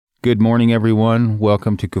Good morning, everyone.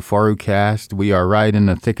 Welcome to Kufaru Cast. We are right in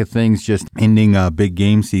the thick of things, just ending a big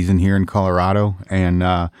game season here in Colorado. And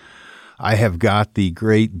I have got the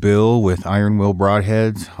great Bill with Iron Will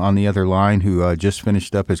Broadheads on the other line who just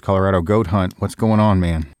finished up his Colorado goat hunt. What's going on,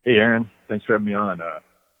 man? Hey, Aaron. Thanks for having me on. A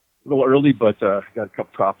little early, but got a cup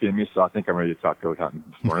of coffee in me, so I think I'm ready to talk goat hunting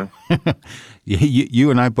this morning.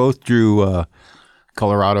 you and I both drew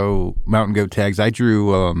Colorado mountain goat tags. I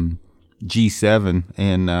drew G7,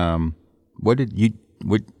 and what do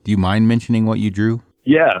you mind mentioning what you drew?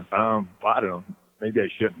 Yeah, I don't know. Maybe I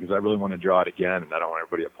shouldn't because I really want to draw it again, and I don't want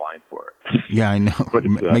everybody applying for it. Yeah, I know. But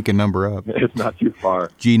make a number up. It's not too far.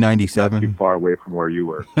 G97. Not too far away from where you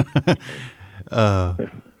were.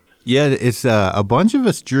 Yeah, it's a bunch of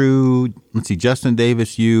us drew. Let's see, Justin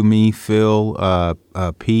Davis, you, me, Phil,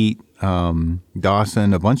 Pete,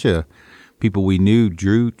 Dawson, a bunch of people we knew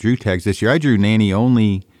drew tags this year. I drew Nanny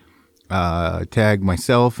only tag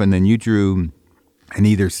myself, and then you drew an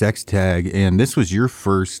either sex tag, and this was your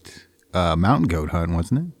first mountain goat hunt,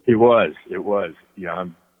 wasn't it? It was. Yeah,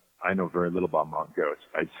 I know very little about mountain goats.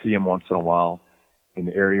 I see them once in a while in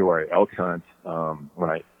the area where I elk hunt. When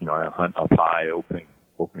I hunt up high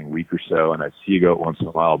opening week or so, and I see a goat once in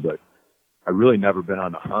a while, but I really never been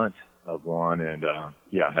on the hunt of one, and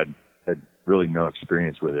had really no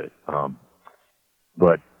experience with it.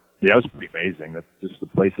 But yeah, it was pretty amazing. That's just the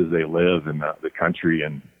places they live and the country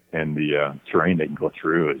and the terrain they can go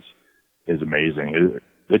through is amazing.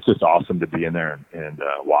 It's just awesome to be in there and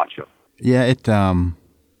watch them. Yeah,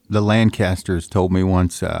 the Lancasters told me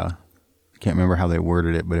once. I can't remember how they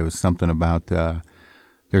worded it, but it was something about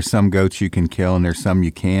there's some goats you can kill and there's some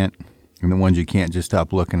you can't, and the ones you can't, just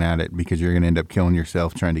stop looking at it because you're going to end up killing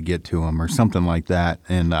yourself trying to get to them or something like that.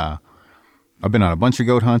 And I've been on a bunch of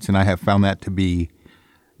goat hunts, and I have found that to be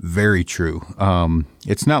very true.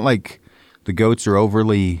 It's not like the goats are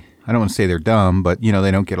overly, I don't want to say they're dumb, but they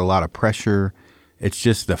don't get a lot of pressure. It's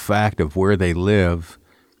just the fact of where they live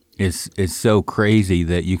is so crazy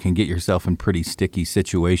that you can get yourself in pretty sticky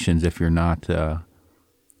situations if you're not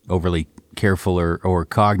overly careful or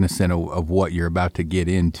cognizant of what you're about to get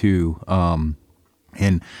into.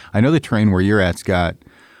 And I know the terrain where you're at's got,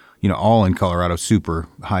 all in Colorado, super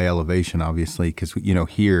high elevation, obviously, because,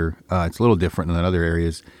 here it's a little different than other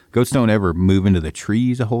areas. Goats don't ever move into the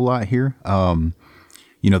trees a whole lot here.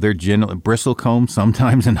 They're generally bristlecomb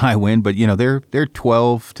sometimes in high wind, but, they're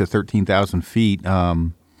 12 to 13,000 feet.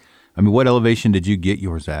 What elevation did you get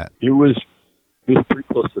yours at? It was pretty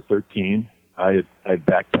close to 13. I had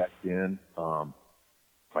backpacked in.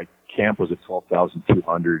 My camp was at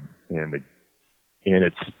 12,200,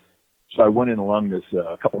 and so I went in along this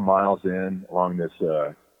a couple miles in along this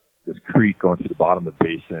creek going through the bottom of the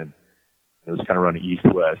basin. It was kind of running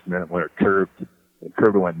east-west, and then when it curved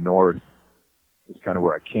and went north. It's kind of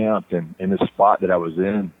where I camped, and in the spot that I was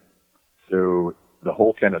in, so the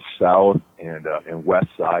whole kind of south and west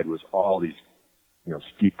side was all these,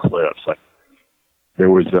 steep cliffs. Like there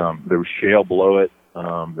was shale below it.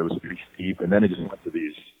 That was pretty steep, and then it just went to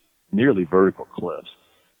these nearly vertical cliffs.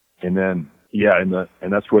 And then,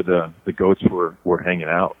 and that's where the goats were hanging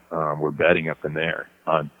out. Were bedding up in there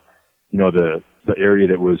on, the area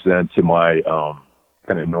that was then to my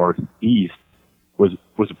kind of northeast was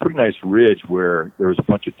a pretty nice ridge where there was a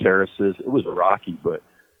bunch of terraces. It was rocky, but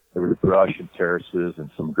there was brush and terraces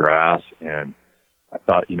and some grass. And I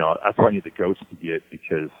thought, that's where I need the goats to get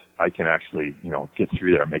because I can actually, get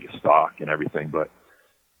through there and make a stalk and everything. But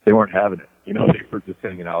they weren't having it. They were just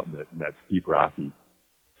hanging out in that steep rocky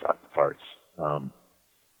parts.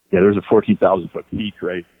 There's a 14,000-foot peak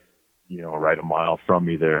right a mile from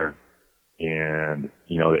me there. And,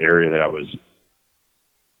 the area that I was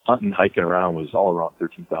hunting, hiking around was all around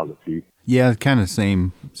 13,000 feet. Yeah, kind of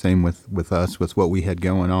same with us, with what we had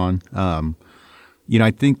going on.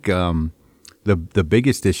 I think the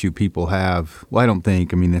biggest issue people have, well, I don't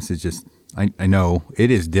think, this is just, I know it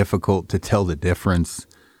is difficult to tell the difference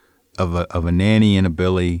of a nanny and a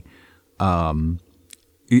billy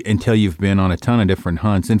until you've been on a ton of different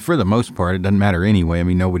hunts. And for the most part, it doesn't matter anyway.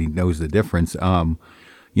 Nobody knows the difference.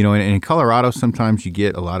 In Colorado, sometimes you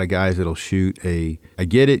get a lot of guys that'll shoot I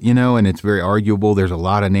get it, and it's very arguable. There's a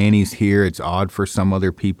lot of nannies here. It's odd for some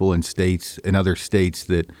other people in other states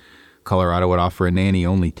that Colorado would offer a nanny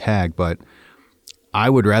only tag, but I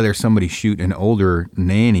would rather somebody shoot an older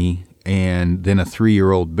nanny and then a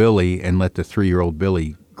 3-year-old billy and let the 3-year-old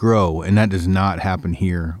billy grow. And that does not happen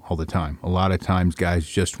here all the time. A lot of times guys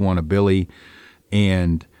just want a billy,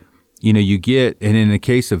 and you get, and in the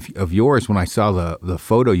case of yours, when I saw the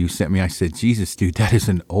photo you sent me, I said, Jesus, dude, that is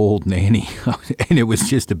an old nanny. And it was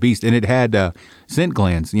just a beast. And it had scent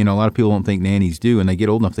glands. A lot of people don't think nannies do, and they get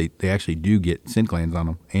old enough, they actually do get scent glands on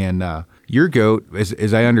them. And your goat,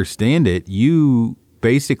 as I understand it, you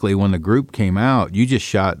basically, when the group came out, you just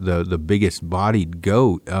shot the biggest bodied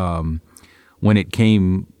goat. When it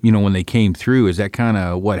came, when they came through, is that kind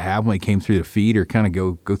of what happened when they came through the feed, or kind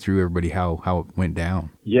of go through everybody how it went down?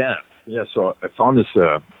 Yeah. So I found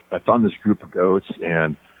this group of goats,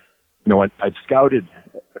 and I'd scouted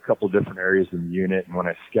a couple of different areas in the unit, and when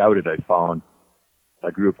I scouted, I found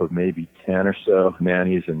a group of maybe 10 or so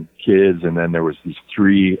nannies and kids, and then there was these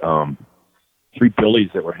three billies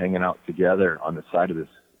that were hanging out together on the side of this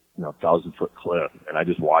 1,000-foot cliff, and I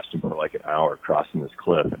just watched them for like an hour crossing this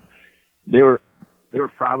cliff. They were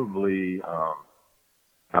probably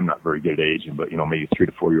I'm not very good at aging, but maybe 3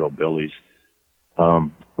 to 4 year old billies.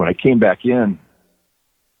 When I came back in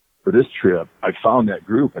for this trip, I found that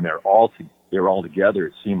group, and they were all together.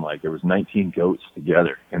 It seemed like there was 19 goats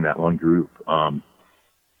together in that one group.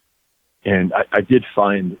 And I did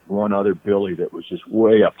find one other billy that was just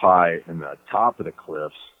way up high in the top of the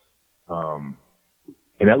cliffs, and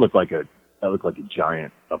that looked like a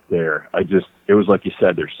giant up there. It was like you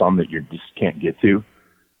said, there's some that you just can't get to,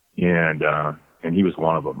 and he was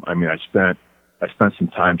one of them. I mean, I spent some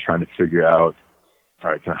time trying to figure out, all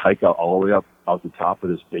right, can I hike all the way up out the top of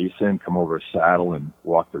this basin, come over a saddle, and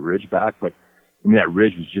walk the ridge back? But I mean, that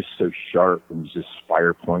ridge was just so sharp, and there's just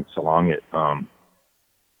spire points along it.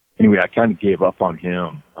 Anyway, I kind of gave up on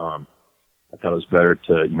him. I thought it was better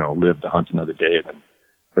to live to hunt another day than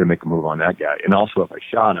better make a move on that guy. And also, if I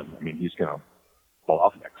shot him, I mean, he's going to fall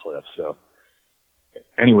off that cliff. So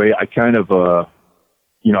anyway, I kind of, I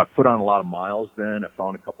put on a lot of miles then. I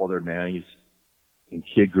found a couple other nannies in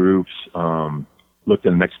kid groups, looked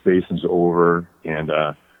at the next basins over, and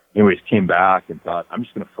anyways, came back and thought, I'm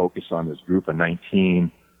just going to focus on this group of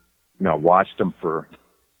 19. Watched them for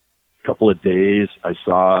a couple of days. I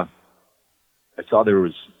saw there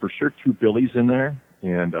was for sure 2 billies in there,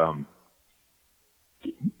 and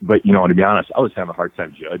but to be honest, I was having a hard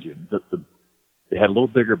time judging. They had a little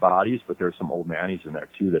bigger bodies, but there were some old nannies in there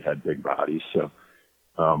too that had big bodies. So,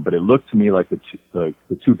 but it looked to me like the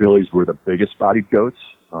 2 billies were the biggest bodied goats.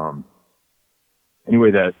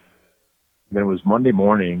 Anyway, then it was Monday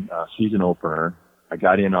morning, season opener. I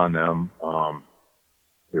got in on them.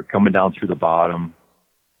 They were coming down through the bottom,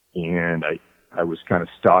 and I was kind of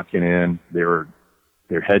stalking in. They're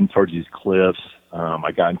heading towards these cliffs.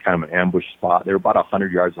 I got in kind of an ambush spot. They were about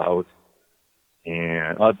 100 yards out,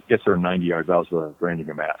 and I guess they were 90 yards out. I was branding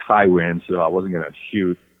them at high wind, so I wasn't going to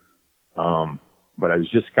shoot. But I was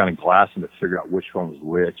just kind of glassing to figure out which one was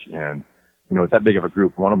which. And with that big of a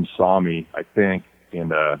group, one of them saw me, I think,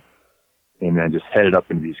 and then just headed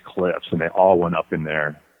up into these cliffs, and they all went up in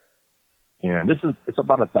there. And it's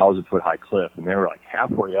about 1,000-foot high cliff, and they were like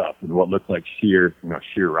halfway up in what looked like sheer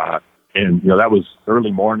rock. And, that was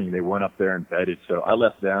early morning. They went up there and bedded. So I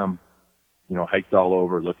left them, hiked all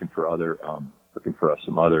over looking for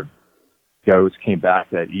some other goats, came back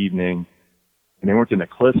that evening, and they weren't in the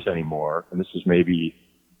cliffs anymore. And this was maybe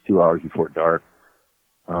 2 hours before dark.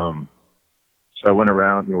 So I went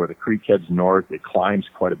around, where the creek heads north. It climbs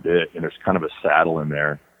quite a bit, and there's kind of a saddle in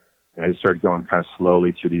there. And I just started going kind of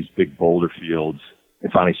slowly through these big boulder fields,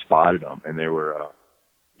 and finally spotted them. And they were,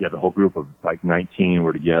 the whole group of like 19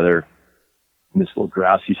 were together in this little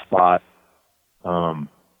grassy spot. I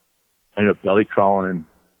ended up belly crawling,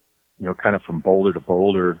 kind of from boulder to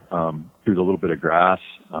boulder, through the little bit of grass,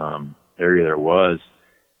 area there was.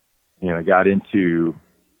 And I got into,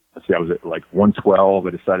 I was at like 112. I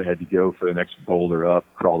decided I had to go for the next boulder up,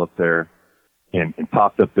 crawled up there and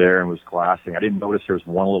popped up there and was glassing. I didn't notice there was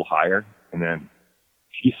one a little higher. And then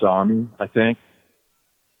she saw me, I think,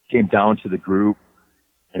 came down to the group,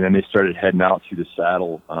 and then they started heading out through the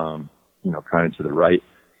saddle, kind of to the right.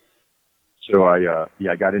 So I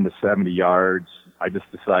got into 70 yards. I just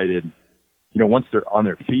decided, once they're on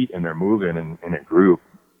their feet and they're moving in a group,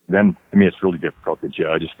 then, it's really difficult to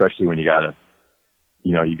judge, especially when you got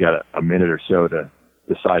a minute or so to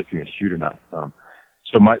decide if you're going to shoot or not.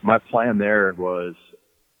 So my plan there was,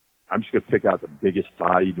 I'm just going to pick out the biggest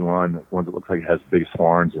bodied one that looks like it has the biggest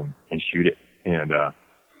horns, and shoot it. And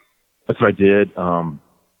that's what I did.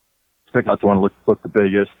 Pick out the one that looked the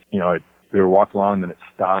biggest. They were walking along, then it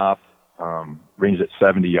stopped, ranged at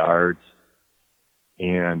 70 yards.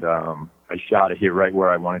 And I shot it, hit right where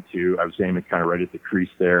I wanted to. I was aiming kind of right at the crease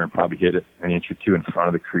there, and probably hit it an inch or two in front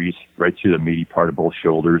of the crease, right through the meaty part of both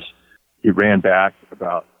shoulders. It ran back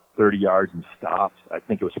about 30 yards and stopped. I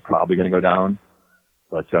think it was probably going to go down.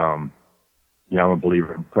 But, I'm a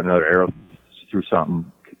believer in putting another arrow through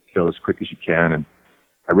something, kill as quick as you can. And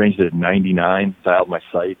I ranged it at 99, dialed my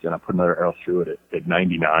sight, and I put another arrow through it at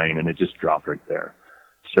 99, and it just dropped right there.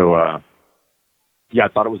 So, I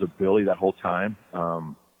thought it was a billy that whole time.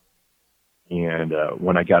 And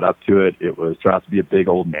when I got up to it, it was turned out to be a big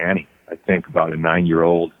old nanny. I think about a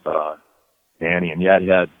 9-year-old nanny. And it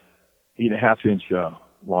had 8.5 inch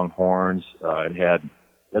long horns. It had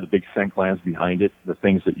the big scent glands behind it, the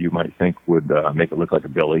things that you might think would make it look like a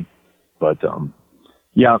billy. But I'm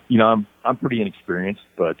pretty inexperienced,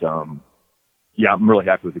 but I'm really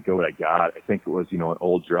happy with the goat I got. I think it was an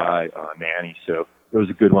old dry nanny, so it was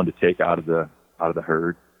a good one to take out of the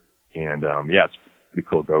herd. And it's a pretty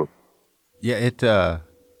cool goat. Yeah,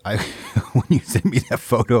 when you sent me that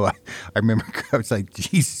photo, I remember I was like,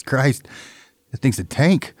 Jesus Christ, that thing's a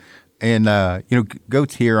tank. And,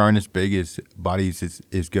 goats here aren't as big as bodies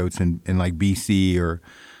as goats in like BC or,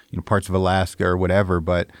 parts of Alaska or whatever.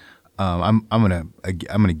 But I'm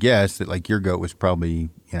gonna guess that like your goat was probably,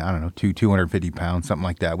 250 pounds, something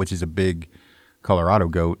like that, which is a big Colorado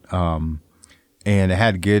goat. And it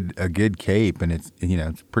had a good cape, and it's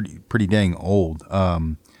pretty dang old.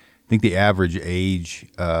 I think the average age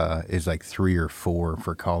is like 3 or 4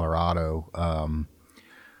 for Colorado. And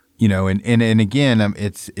again,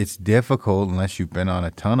 it's difficult unless you've been on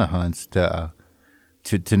a ton of hunts to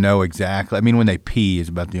know exactly. I mean, when they pee is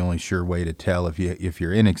about the only sure way to tell if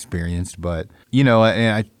you're inexperienced. But and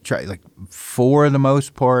I try, like, for the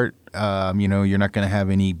most part, you're not going to have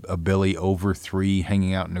a billy over 3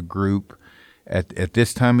 hanging out in a group. At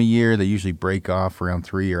this time of year, they usually break off around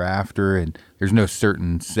 3 or after, and there's no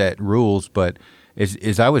certain set rules. But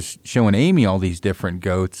as I was showing Amy all these different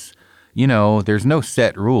goats, there's no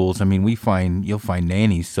set rules. I mean, you'll find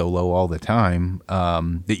nannies solo all the time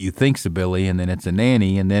that you think's a billy, and then it's a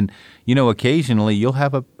nanny, and then occasionally you'll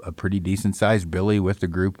have a pretty decent sized billy with a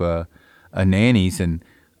group of nannies, and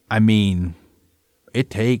I mean, it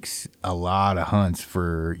takes a lot of hunts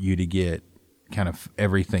for you to get kind of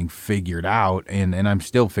everything figured out, and I'm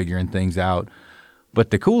still figuring things out. But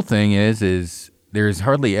the cool thing is there's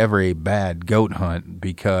hardly ever a bad goat hunt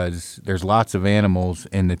because there's lots of animals,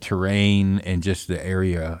 and the terrain and just the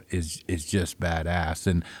area is just badass.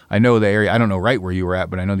 And I know the area, I don't know right where you were at,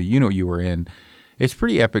 but I know the unit you were in, it's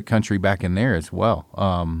pretty epic country back in there as well.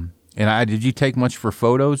 And did you take much for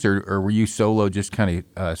photos, or were you solo, just kind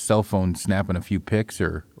of cell phone snapping a few pics,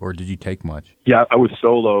 or did you take much? Yeah, I was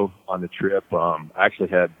solo on the trip. I actually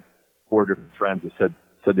had 4 different friends that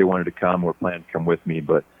said they wanted to come or planned to come with me,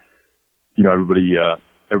 but everybody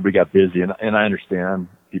got busy, and I understand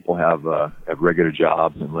people have regular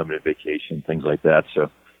jobs and limited vacation, things like that. So,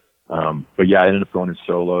 but I ended up going in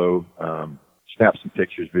solo. Snapped some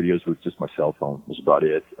pictures, videos with just my cell phone. Was about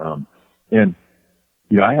it. And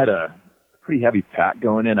I had a pretty heavy pack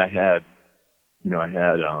going in. I had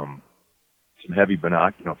some heavy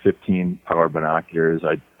 15 power binoculars.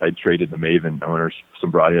 I traded the Maven owners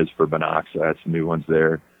some broadheads for binocs. I had some new ones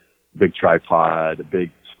there. Big tripod, a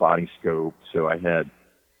big spotting scope. So I had,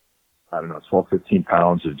 12, 15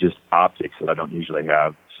 pounds of just optics that I don't usually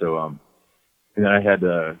have. So, and then I had,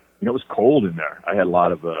 it was cold in there. I had a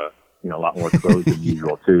lot more clothes than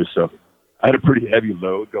usual too. So I had a pretty heavy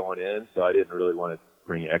load going in. So I didn't really want to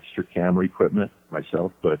bring extra camera equipment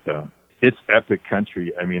myself, but, it's epic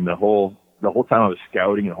country. I mean, the whole time I was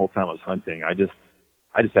scouting and the whole time I was hunting, I just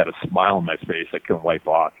had a smile on my face I couldn't wipe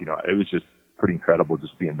off. It was just pretty incredible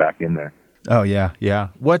just being back in there. Oh yeah.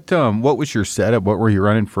 What was your setup? What were you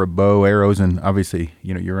running for a bow, arrows, and obviously,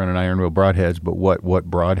 you're running iron wheel broadheads, but what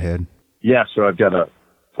broadhead? Yeah, so I've got a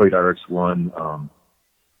Toyota RX1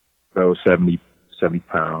 bow, 70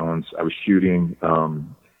 pounds. I was shooting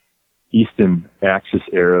Easton Axis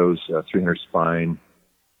arrows, 300 spine,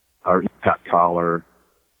 our impact collar,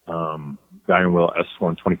 iron wheel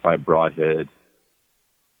S125 broadhead.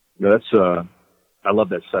 I love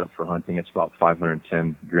that setup for hunting. It's about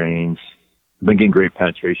 510 grains. I've been getting great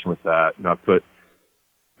penetration with that. I put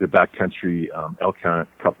the backcountry elk hunt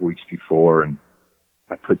a couple weeks before, and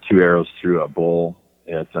I put 2 arrows through a bull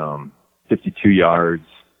at 52 yards,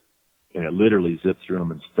 and it literally zipped through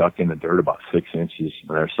him and stuck in the dirt about 6 inches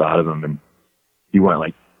on the other side of him, and he went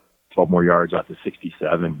like 12 more yards out to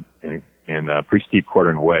 67 and pretty steep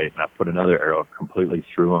quartering away. And I put another arrow completely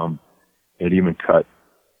through him. It even cut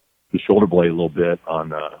the shoulder blade a little bit on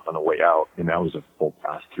the way out, and that was a full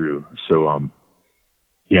pass through. So, and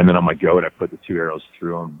then on my goat, I put the 2 arrows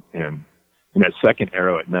through him, and that second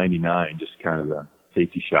arrow at 99, just kind of the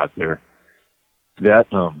safety shot there, that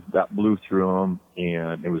blew through him,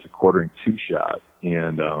 and it was a quartering 2 shot,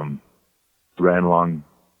 and ran along,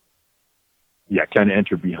 kind of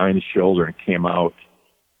entered behind the shoulder and came out,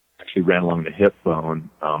 actually ran along the hip bone,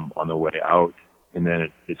 on the way out. And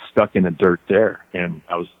then it stuck in the dirt there. And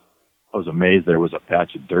I was amazed there was a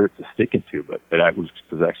patch of dirt to stick into, but it was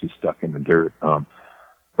actually stuck in the dirt. It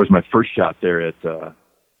was my first shot there at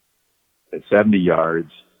 70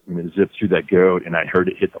 yards. And it zipped through that goat, and I heard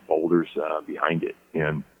it hit the boulders behind it.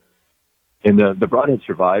 And the broadhead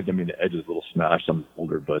survived. I mean, the edge is a little smashed on the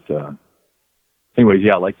boulder, but anyways,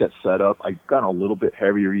 yeah, I like that setup. I've gotten a little bit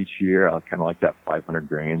heavier each year. I kind of like that 500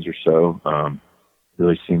 grains or so.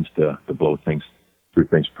 Really seems to blow through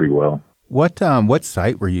things pretty well. What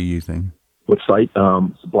sight were you using? What sight?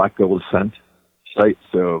 It's a Black Gold Ascent sight.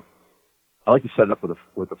 So I like to set it up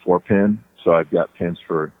with a 4-pin. So I've got pins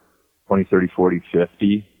for 20, 30, 40,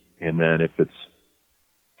 50. And then if it's,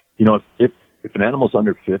 if an animal's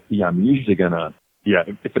under 50, I'm usually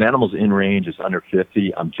if an animal's in range is under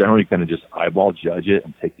 50, I'm generally going to just eyeball judge it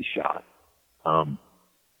and take the shot.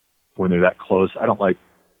 When they're that close, I don't like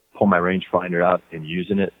pull my rangefinder out and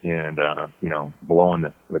using it and, blowing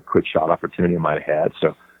the quick shot opportunity I might have had.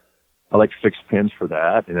 So I like fixed pins for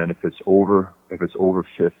that. And then if it's over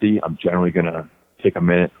 50, I'm generally going to take a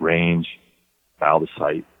minute, range, dial the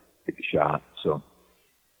sight, take the shot. So,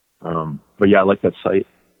 but yeah, I like that sight.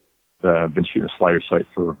 I've been shooting a slider sight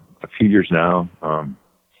for a few years now. I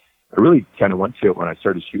really kind of went to it when I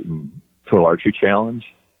started shooting Total Archery Challenge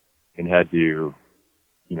and had to,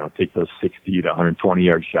 take those 60 to 120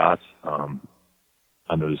 yard shots, on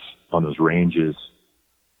those ranges.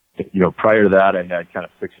 Prior to that, I had kind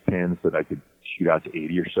of fixed pins that I could shoot out to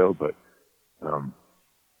 80 or so, but,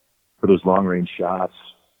 for those long range shots,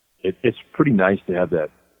 it's pretty nice to have that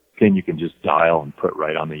pin you can just dial and put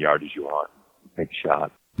right on the yardage you want. Make a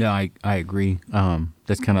shot. Yeah, I agree.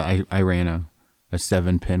 That's kind of, I ran a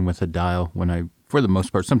 7-pin with a dial for the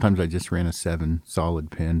most part. Sometimes I just ran a 7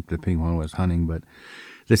 solid pin, depending on what I was hunting. But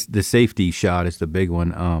the safety shot is the big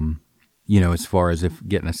one. As far as if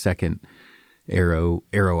getting a second arrow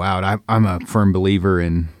out, I'm a firm believer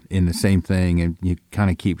in the same thing, and you kind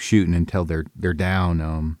of keep shooting until they're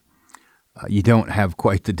down. You don't have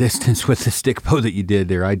quite the distance with the stick bow that you did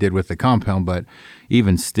there. I did with the compound, but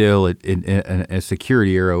even still, a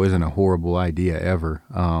security arrow isn't a horrible idea ever.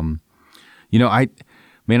 You're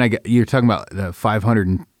talking about the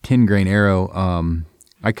 510 grain arrow.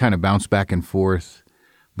 I kind of bounce back and forth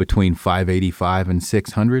between 585 and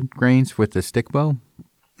 600 grains with the stick bow,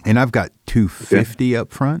 and I've got 250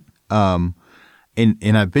 up front. And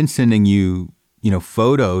I've been sending you,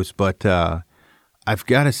 photos, but I've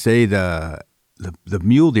got to say the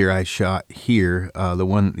mule deer I shot here, the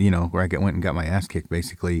one where I went and got my ass kicked,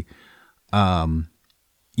 basically. The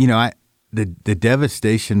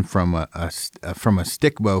devastation from a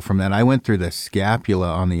stick bow from that. I went through the scapula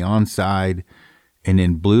on the onside, and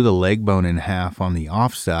then blew the leg bone in half on the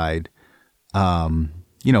offside. From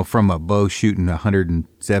a bow shooting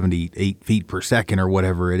 178 feet per second or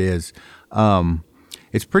whatever it is.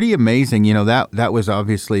 It's pretty amazing, that was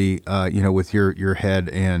obviously, with your head,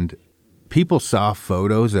 and people saw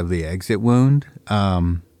photos of the exit wound.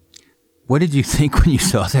 What did you think when you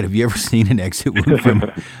saw that? Have you ever seen an exit wound from,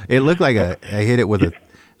 it looked like I hit it with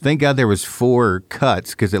thank God there was 4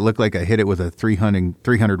 cuts, because it looked like I hit it with a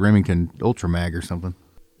 300 Remington Ultra Mag or something.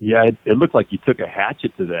 Yeah, it looked like you took a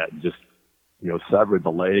hatchet to that and just, severed the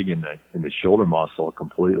leg and the shoulder muscle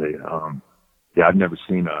completely. I've never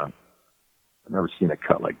seen a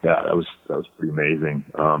cut like that. That was pretty amazing.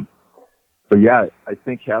 But yeah, I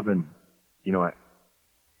think having, our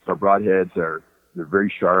broadheads they're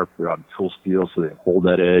very sharp. They're out of tool steel, so they hold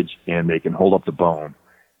that edge and they can hold up the bone.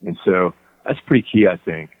 And so that's pretty key, I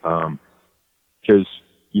think. Cause,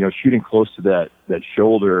 shooting close to that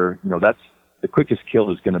shoulder, that's the quickest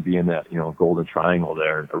kill is going to be in that, golden triangle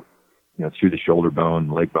there, or, through the shoulder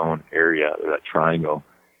bone, leg bone area, or that triangle.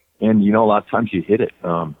 And, a lot of times you hit it.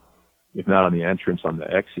 If not on the entrance, on the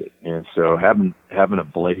exit. And so having a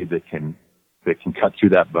blade that can cut through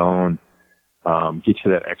that bone, get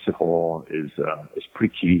you that exit hole is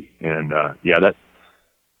pretty key. And,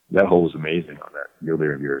 that hole was amazing on that mule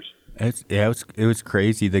deer of yours. It was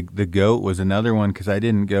crazy. The goat was another one, because I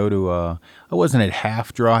didn't go to, I wasn't at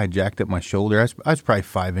half draw. I jacked up my shoulder. I was probably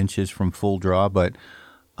 5 inches from full draw, but,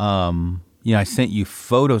 I sent you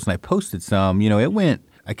photos and I posted some,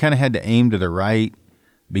 I kind of had to aim to the right,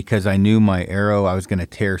 because I knew my arrow I was going to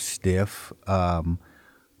tear stiff,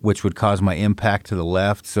 which would cause my impact to the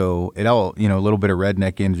left. So it all, a little bit of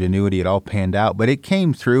redneck ingenuity, it all panned out. But it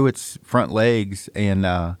came through its front legs, and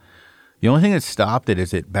the only thing that stopped it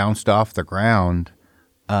is it bounced off the ground,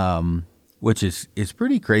 which is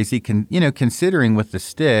pretty crazy, considering with the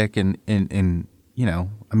stick and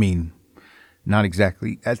not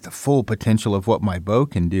exactly at the full potential of what my bow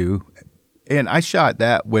can do. And I shot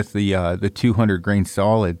that with the 200 grain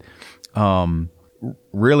solid.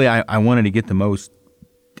 Really, I wanted to get the most,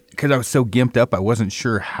 because I was so gimped up, I wasn't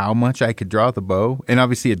sure how much I could draw the bow. And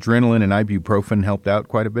obviously adrenaline and ibuprofen helped out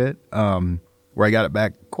quite a bit, where I got it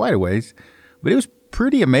back quite a ways. But it was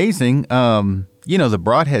pretty amazing. The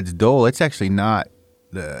broadhead's dull. It's actually not,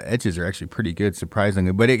 the edges are actually pretty good,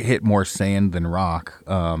 surprisingly, but it hit more sand than rock.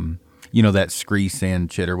 That scree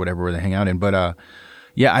sand chit or whatever where they hang out in. But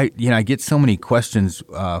I get so many questions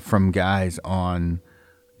from guys on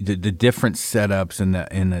the different setups and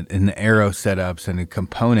the arrow setups and the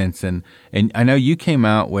components, and I know you came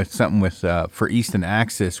out with something with for Easton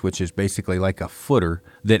Axis, which is basically like a footer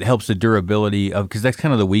that helps the durability of, because that's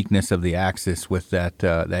kind of the weakness of the Axis with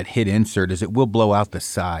that hit insert, is it will blow out the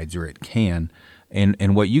sides, or it can,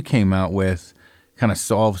 and what you came out with kind of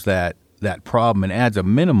solves that problem and adds a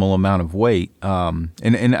minimal amount of weight. And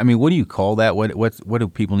I mean, what do you call that? What do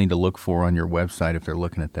people need to look for on your website if they're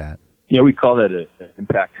looking at that? Yeah, we call that an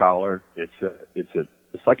impact collar. It's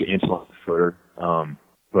like an inch-long footer,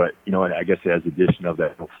 but I guess it has the addition of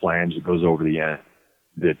that flange that goes over the end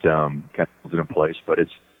that kind of holds it in place. But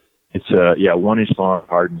it's 1 inch long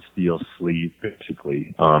hardened steel sleeve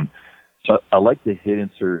basically. So I like the hit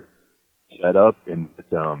insert setup, and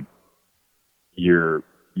your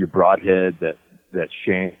broadhead, that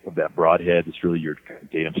shank of that broadhead, that's really your kind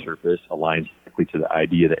of datum surface, aligns directly to the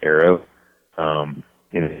ID of the arrow.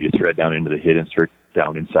 And you thread down into the hit insert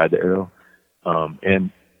down inside the arrow.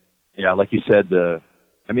 And yeah, like you said,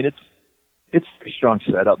 it's a strong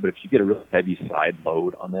setup, but if you get a really heavy side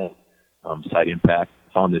load on that, side impact,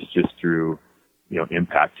 I found this just through,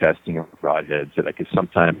 impact testing of broadheads, that I could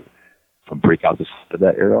sometimes break out the side of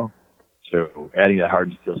that arrow. So adding that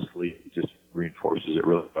hardened steel sleeve just reinforces it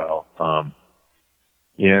really well.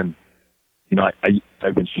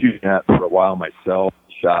 I've been shooting that for a while myself.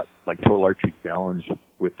 Shot like Total Archery Challenge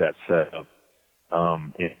with that setup,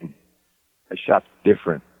 and I shot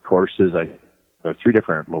different courses. 3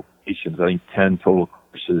 different locations. I think 10 total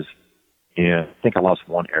courses, and I think I lost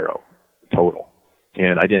 1 arrow total.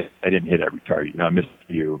 And I didn't hit every target. I missed a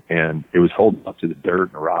few, and it was holding up to the dirt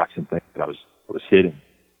and the rocks and things that I was hitting.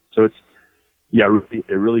 So it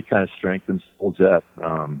really kind of strengthens, holds that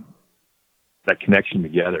connection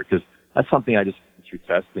together, because that's something I just through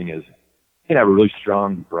testing is. You can have a really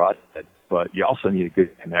strong broadhead, but you also need a good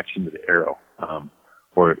connection to the arrow.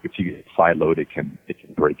 Or if you get side load, it can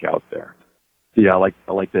break out there. So yeah, I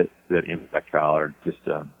like that impact collar, just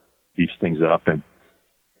beefs things up, and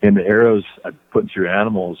the arrows I put into your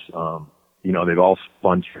animals, they've all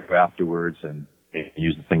spun true afterwards and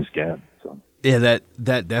use the things again. So. Yeah,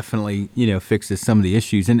 that definitely fixes some of the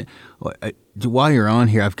issues. And while you're on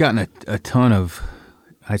here, I've gotten a ton of.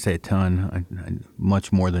 I say a ton,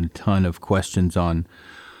 much more than a ton of questions on,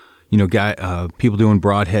 people doing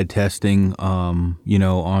broadhead testing,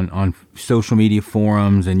 on social media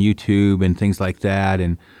forums and YouTube and things like that,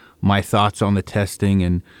 and my thoughts on the testing,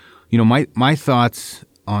 and my thoughts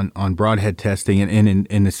on broadhead testing, and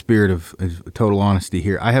in the spirit of total honesty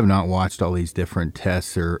here, I have not watched all these different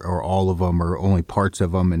tests or all of them or only parts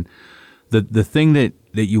of them, and the thing that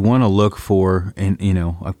you want to look for, and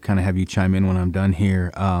I'll kind of have you chime in when I'm done here.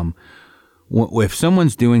 If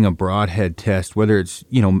someone's doing a broadhead test, whether it's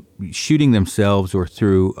shooting themselves or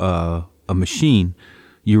through a machine,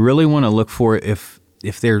 you really want to look for if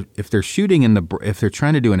they're shooting if they're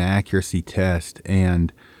trying to do an accuracy test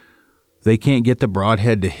and they can't get the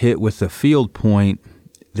broadhead to hit with the field point,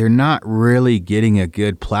 they're not really getting a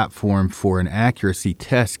good platform for an accuracy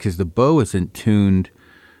test, because the bow isn't tuned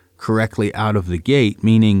correctly out of the gate.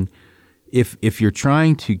 Meaning, if you're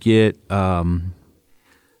trying to get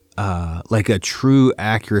like a true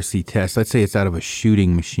accuracy test, let's say it's out of a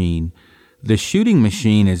shooting machine, the shooting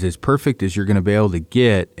machine is as perfect as you're going to be able to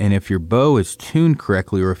get, and if your bow is tuned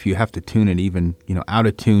correctly, or if you have to tune it even out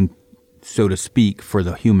of tune, so to speak, for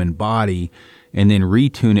the human body, and then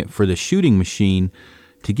retune it for the shooting machine,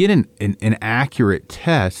 to get an accurate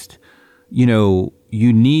test, you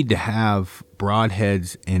need to have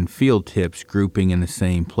broadheads and field tips grouping in the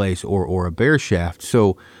same place, or a bear shaft.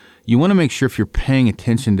 So you want to make sure, if you're paying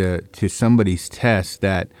attention to somebody's test,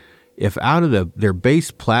 that if out of their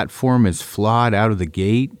base platform is flawed out of the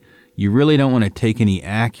gate, you really don't want to take any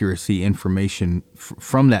accuracy information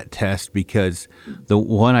from that test, because the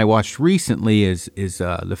one I watched recently is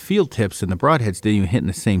the field tips and the broadheads didn't even hit in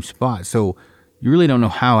the same spot. So you really don't know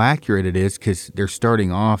how accurate it is, because they're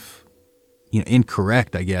starting off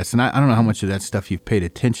incorrect, I guess. And I don't know how much of that stuff you've paid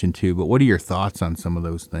attention to, but what are your thoughts on some of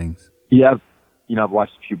those things? Yeah, I've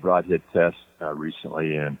watched a few broadhead tests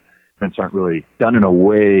recently, and experiments aren't really done in a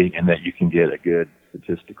way in that you can get a good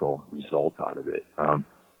statistical result out of it.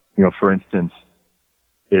 For instance,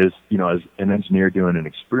 as an engineer doing an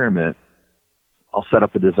experiment, I'll set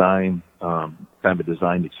up a design, kind of a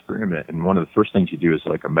designed experiment, and one of the first things you do is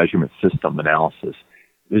like a measurement system analysis.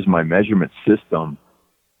 Is my measurement system,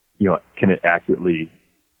 can it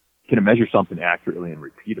measure something accurately and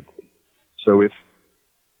repeatably? So if,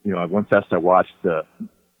 one test I watched, the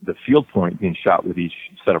field point being shot with each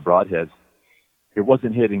set of broadheads, it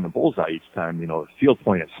wasn't hitting the bullseye each time. The field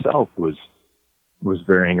point itself was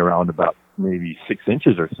varying around about maybe 6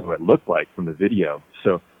 inches or so, it looked like from the video.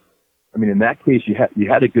 So, in that case, you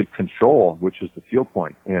had a good control, which was the field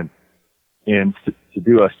point. And to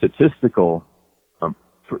do a statistical,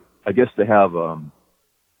 to have,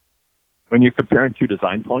 when you're comparing two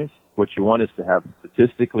design points, what you want is to have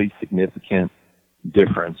statistically significant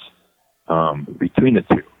difference between the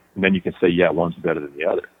two. And then you can say, yeah, one's better than the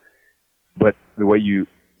other. But the way you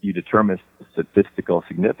determine statistical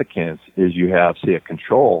significance is you have, say, a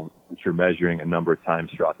control that you're measuring a number of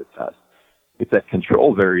times throughout the test. If that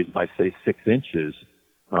control varies by, say, 6 inches,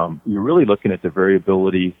 you're really looking at the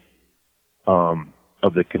variability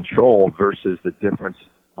of the control versus the difference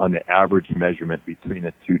on the average measurement between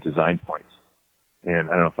the two design points. And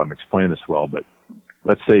I don't know if I'm explaining this well, but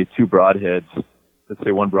let's say two broadheads. Let's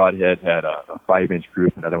say one broadhead had a 5-inch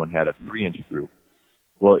group, another one had a 3-inch group.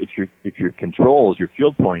 Well, if your controls, your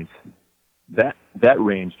field points, that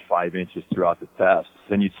ranged 5 inches throughout the test,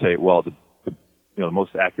 then you'd say, well, the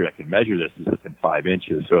most accurate I can measure this is within 5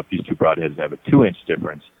 inches. So if these two broadheads have a 2-inch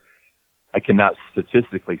difference, I cannot say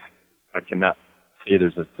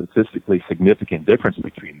there's a statistically significant difference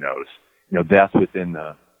between those. That's within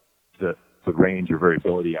the range or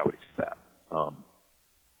variability I would expect.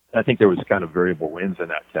 I think there was kind of variable winds in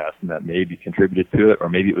that test, and that maybe contributed to it, or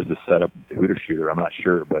maybe it was the setup of the Hooter shooter. I'm not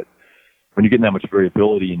sure, but when you're getting that much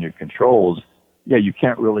variability in your controls, yeah, you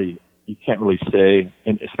can't really say,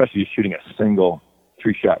 and especially shooting a single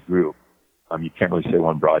 3-shot group, you can't really say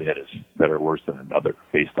one broadhead is better or worse than another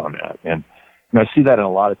based on that. And I see that in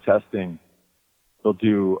a lot of testing. They'll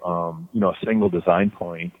do, a single design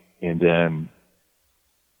point and then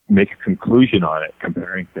make a conclusion on it,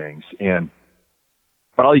 comparing things.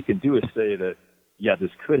 But all you can do is say that, yeah,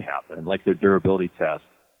 this could happen, like their durability test.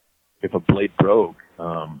 If a blade broke,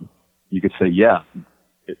 you could say, yeah,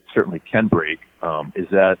 it certainly can break. Is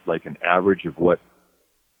that like an average of what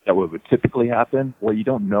would typically happen? Well, you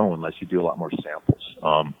don't know unless you do a lot more samples.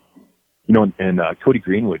 And Cody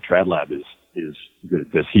Greenwood, TradLab, is good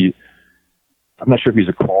at this. I'm not sure if he's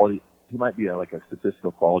a quality. He might be like a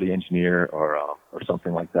statistical quality engineer or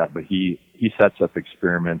something like that. But he sets up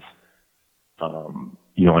experiments,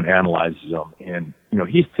 and analyzes them. And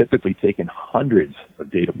he's typically taken hundreds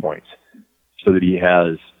of data points so that he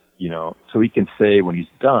has, so he can say when he's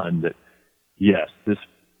done that yes, this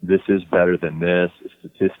is better than this. It's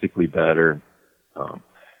statistically better.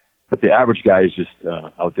 But the average guy is just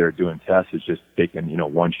out there doing tests, is just taking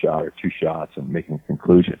one shot or 2 shots and making a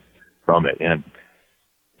conclusion from it.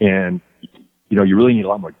 And you really need a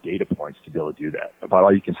lot more data points to be able to do that. About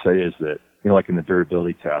all you can say is that, like in the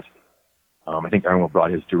durability test, I think Ironwood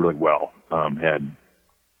broadheads do really well. Had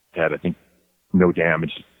I think no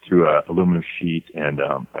damage through a aluminum sheet and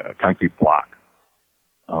a concrete block.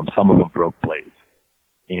 Some of them broke blades.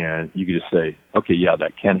 And you could just say, okay, yeah,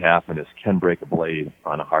 that can happen. This can break a blade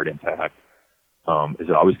on a hard impact. Is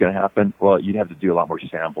it always going to happen? Well, you'd have to do a lot more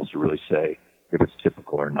samples to really say if it's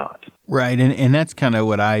typical or not. Right, and that's kind of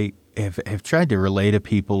what I have tried to relay to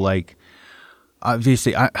people. Like,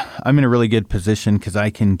 obviously, I'm in a really good position because I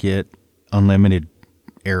can get unlimited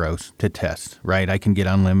arrows to test, right? I can get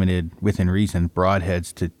unlimited, within reason,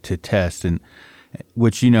 broadheads to test, and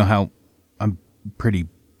which how I'm pretty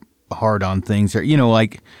hard on things. Or,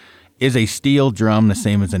 like, is a steel drum the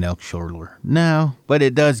same as an elk shoulder? No, but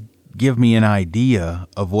it does give me an idea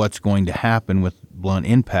of what's going to happen with blunt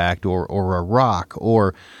impact or a rock.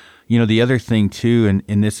 Or, the other thing too,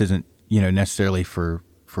 and this isn't, necessarily for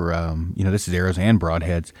this is arrows and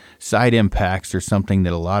broadheads, side impacts are something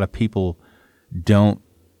that a lot of people don't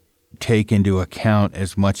take into account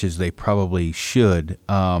as much as they probably should.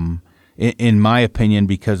 In my opinion,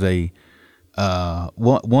 because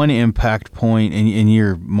one impact point, and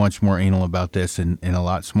you're much more anal about this and a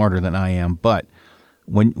lot smarter than I am, but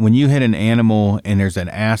when you hit an animal and there's an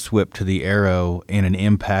ass whip to the arrow and an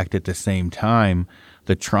impact at the same time,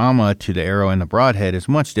 the trauma to the arrow and the broadhead is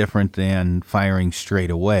much different than firing straight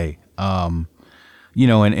away. And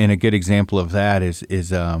a good example of that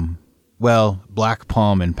is Black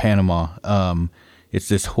Palm in Panama. It's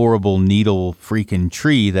this horrible needle freaking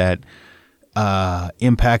tree that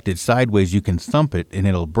impacted sideways, you can thump it and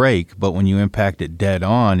it'll break. But when you impact it dead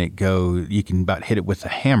on, you can about hit it with a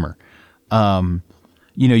hammer.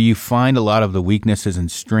 You find a lot of the weaknesses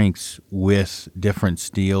and strengths with different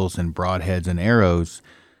steels and broadheads and arrows.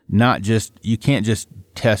 You can't just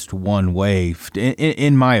test one way.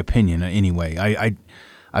 In my opinion, anyway,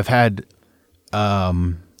 I've had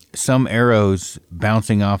some arrows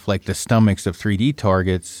bouncing off like the stomachs of 3D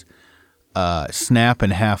targets snap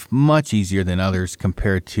in half much easier than others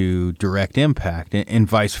compared to direct impact, and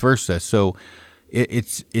vice versa. So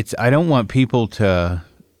it's I don't want people to,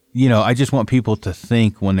 I just want people to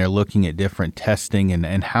think when they're looking at different testing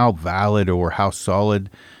and how valid or how solid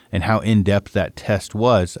and how in-depth that test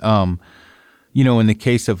was. In the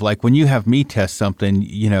case of like when you have me test something,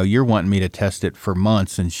 you're wanting me to test it for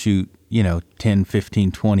months and shoot, 10,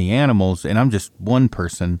 15, 20 animals, and I'm just one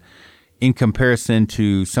person in comparison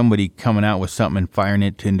to somebody coming out with something and firing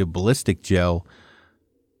it into ballistic gel.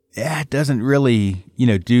 It doesn't really,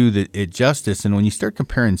 do it justice. And when you start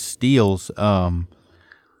comparing steels,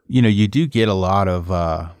 you do get a lot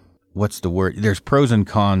of, what's the word? There's pros and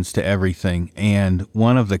cons to everything. And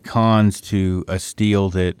one of the cons to a steel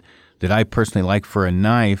that I personally like for a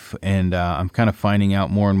knife, and I'm kind of finding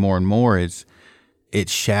out more and more and more, is it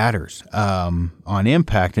shatters on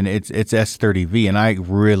impact, and it's S30V, and I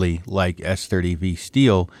really like S30V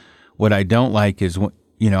steel. What I don't like is,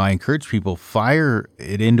 I encourage people, fire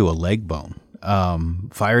it into a leg bone,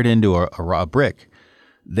 fire it into a raw brick.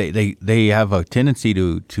 They have a tendency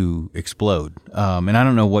to explode, and I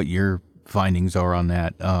don't know what your findings are on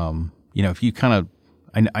that. If you kind of,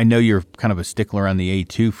 I know you're kind of a stickler on the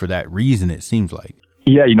A2 for that reason, it seems like.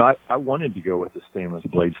 Yeah, I wanted to go with the stainless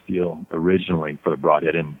blade steel originally for the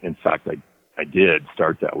broadhead, and in fact, I did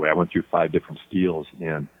start that way. I went through 5 different steels,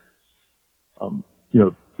 and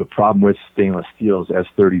the problem with stainless steels,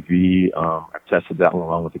 S30V, I've tested that one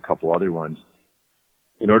along with a couple other ones.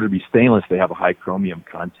 In order to be stainless, they have a high chromium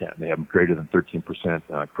content. They have greater than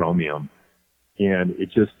 13% chromium, and it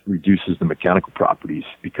just reduces the mechanical properties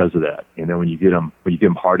because of that. And then when you get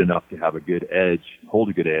them hard enough to have a good edge, hold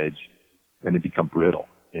a good edge, then they become brittle.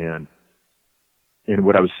 And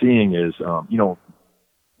what I was seeing is,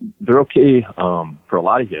 they're okay for a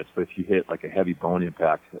lot of hits, but if you hit like a heavy bone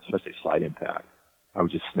impact, especially side impact, I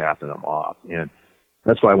was just snapping them off. And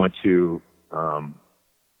that's why I went to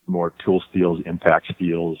more tool steels, impact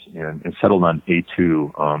steels, and settled on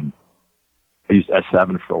A2. I used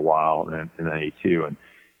S7 for a while, and then A2.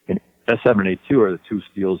 And S7 and A2 are the 2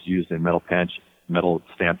 steels used in metal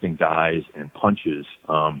stamping dies and punches.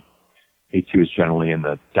 A2 is generally in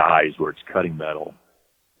the dies where it's cutting metal,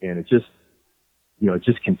 and it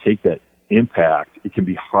just can take that impact. It can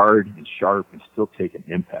be hard and sharp and still take an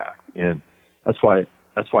impact, and that's why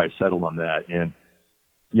I settled on that. And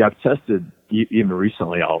yeah, I've tested even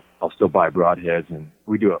recently. I'll still buy broadheads, and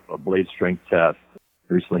we do a blade strength test.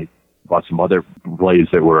 I recently bought some other blades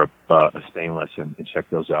that were a stainless and check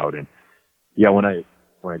those out. And yeah, when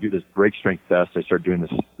I do this break strength test, I start doing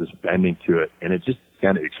this bending to it, and it just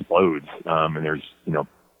kind of explodes. And there's,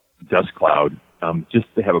 dust cloud, just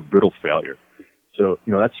to have a brittle failure. So,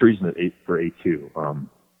 that's the reason for A2.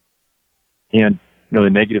 And, the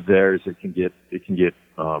negative there is it can get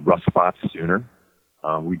rust spots sooner.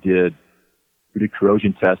 We did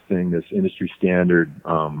corrosion testing, this industry standard,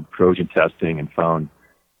 corrosion testing, and found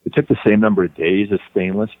it took the same number of days as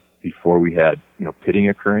stainless before we had, pitting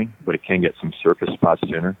occurring, but it can get some surface spots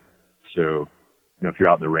sooner. So, if you're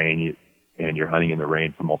out in the rain and you're hunting in the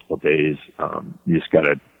rain for multiple days, you just got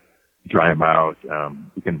to dry them out.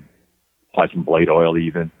 You can apply some blade oil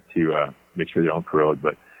even to make sure they don't corrode.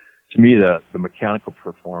 But to me, the mechanical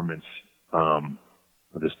performance of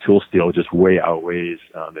this tool steel just way outweighs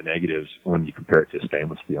the negatives when you compare it to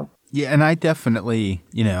stainless steel. Yeah, and I definitely,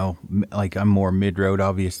 like I'm more mid-road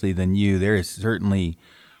obviously than you. There is certainly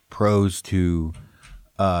pros to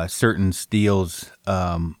certain steels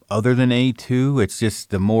other than A2. It's just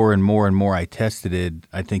the more and more and more I tested it,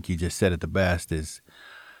 I think you just said it the best, is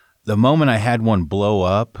the moment I had one blow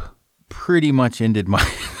up, pretty much ended my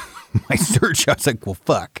my search. I was like, well,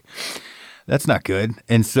 fuck, that's not good.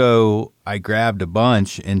 And so I grabbed a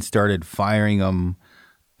bunch and started firing them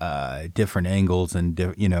different angles and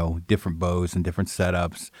different bows and different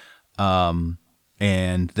setups.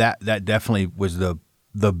 And that definitely was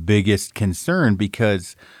the biggest concern,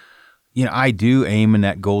 because I do aim in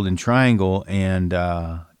that golden triangle, and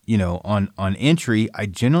on entry I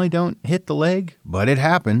generally don't hit the leg, but it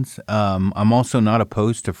happens. I'm also not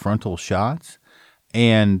opposed to frontal shots,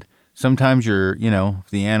 and sometimes if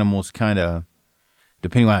the animal's kind of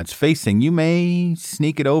depending on how it's facing, you may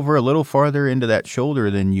sneak it over a little farther into that shoulder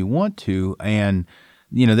than you want to. And,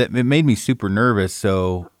 that it made me super nervous.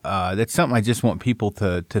 So that's something I just want people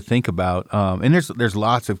to think about. And there's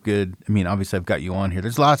lots of good, obviously I've got you on here.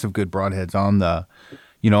 There's lots of good broadheads on the,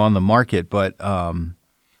 on the market, but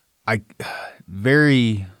I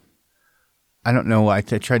don't know. I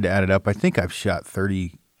tried to add it up. I think I've shot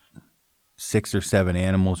 36 or 7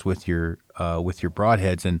 animals with your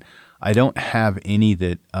broadheads, and I don't have any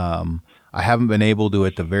that I haven't been able to,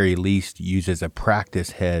 at the very least, use as a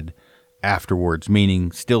practice head afterwards.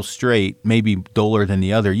 Meaning, still straight, maybe duller than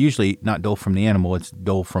the other. Usually, not dull from the animal; it's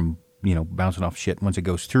dull from bouncing off shit once it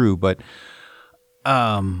goes through. But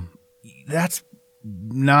that's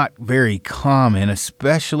not very common,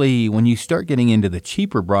 especially when you start getting into the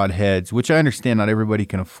cheaper broadheads, which I understand not everybody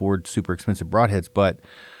can afford super expensive broadheads, but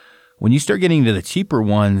when you start getting into the cheaper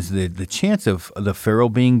ones, the chance of the ferrule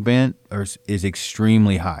being bent is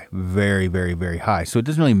extremely high, very, very, very high. So it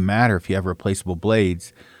doesn't really matter if you have replaceable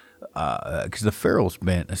blades, because the ferrule's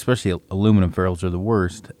bent, especially aluminum ferrules are the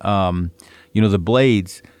worst. The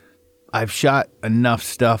blades, I've shot enough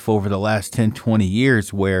stuff over the last 10, 20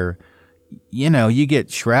 years where you get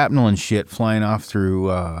shrapnel and shit flying off through,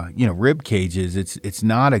 rib cages. It's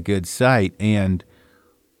not a good sight, and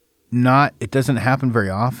it doesn't happen very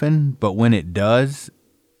often, but when it does,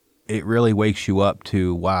 it really wakes you up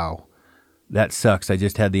to, wow, that sucks. I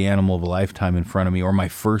just had the animal of a lifetime in front of me, or my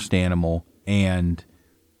first animal, and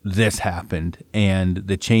this happened. And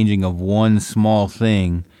the changing of one small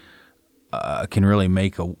thing can really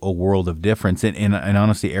make a world of difference. And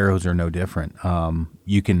honestly, arrows are no different.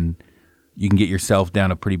 You can get yourself down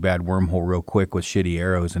a pretty bad wormhole real quick with shitty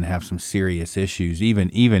arrows and have some serious issues. Even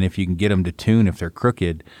if you can get them to tune, if they're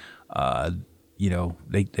crooked,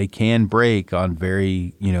 they can break on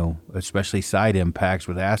very, especially side impacts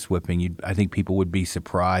with ass whipping. I think people would be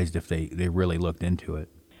surprised if they really looked into it.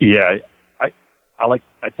 Yeah,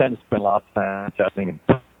 I tend to spend a lot of time testing and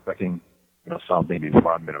perfecting, something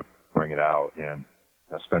before I'm going to bring it out. And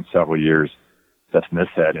I spent several years testing this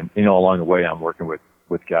head, and along the way, I'm working with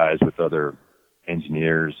guys, with other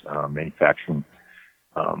engineers, manufacturing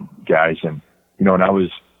guys, and and I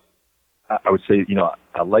would say,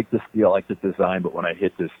 I like this steel, I like this design, but when I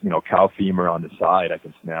hit this, cow femur on the side, I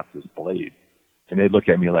can snap this blade, and they'd look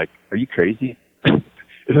at me like, "Are you crazy?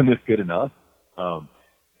 Isn't this good enough?"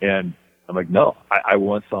 And I'm like, "No, I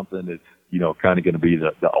want something that's kind of going to be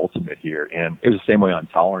the ultimate here." And it was the same way on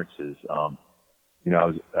tolerances. I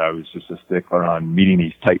was just a stickler on meeting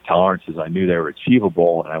these tight tolerances. I knew they were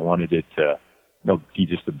achievable, and I wanted it to, be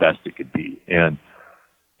just the best it could be. And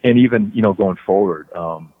even, going forward,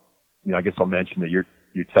 I guess I'll mention that you're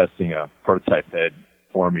testing a prototype head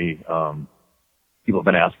for me. People have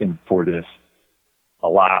been asking for this a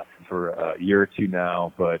lot for a year or two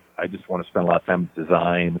now, but I just want to spend a lot of time with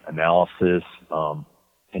design, analysis,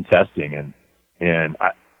 and testing. And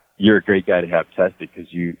you're a great guy to have tested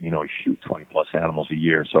because you shoot 20 plus animals a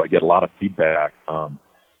year. So I get a lot of feedback.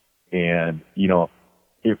 And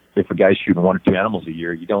if a guy's shooting 1 or 2 animals a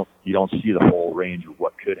year, you don't see the whole range of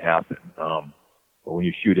what could happen. But when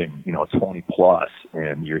you're shooting, 20 plus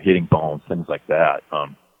and you're hitting bones, things like that,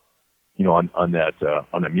 on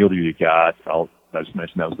the mule deer you got, I just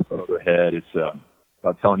mentioned that was the photo head. It's,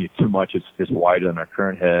 without telling you too much, it's wider than our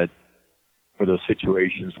current head for those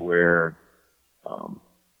situations where,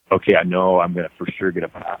 okay, I know I'm going to for sure get a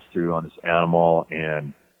pass through on this animal,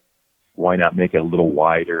 and why not make it a little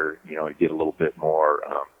wider, to get a little bit more,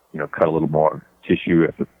 cut a little more tissue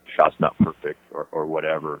if the shot's not perfect or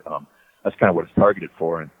whatever. That's kind of what it's targeted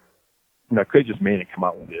for. And, I could have just made it come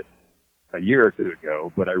out with it a year or two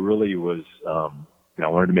ago, but I really was, I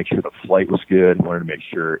wanted to make sure the flight was good. I wanted to make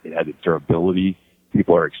sure it had the durability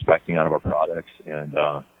people are expecting out of our products. And,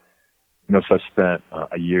 so I spent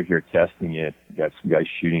a year here testing it, got some guys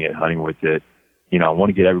shooting it, hunting with it. I want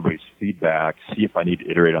to get everybody's feedback, see if I need to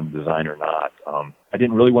iterate on the design or not. I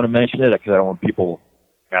didn't really want to mention it because I don't want people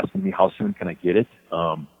asking me how soon can I get it.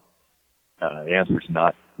 The answer is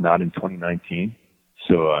not in 2019.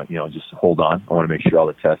 So, just hold on. I want to make sure all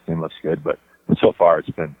the testing looks good. But so far, it's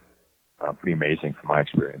been pretty amazing from my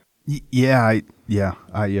experience. I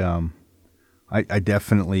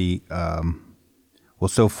definitely, well,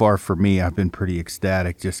 so far for me, I've been pretty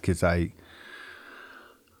ecstatic just because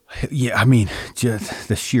just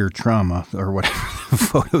the sheer trauma or whatever the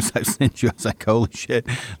photos I've sent you. I was like, holy shit,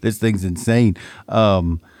 this thing's insane.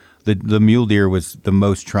 The mule deer was the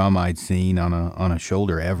most trauma I'd seen on a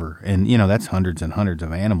shoulder ever. And, that's hundreds and hundreds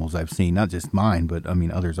of animals I've seen, not just mine, but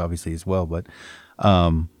others obviously as well. But,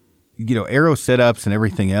 arrow setups and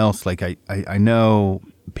everything else, like I know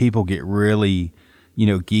people get really,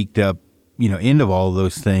 geeked up, into all of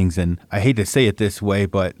those things. And I hate to say it this way,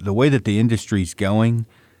 but the way that the industry's going,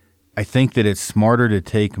 I think that it's smarter to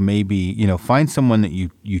take maybe, find someone that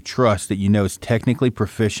you trust, that is technically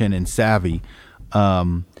proficient and savvy.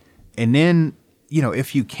 And then,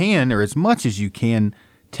 if you can, or as much as you can,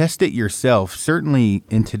 test it yourself. Certainly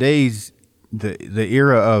in today's, the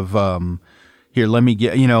era of, here, let me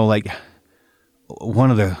get, like one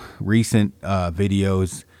of the recent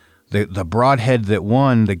videos, the broadhead that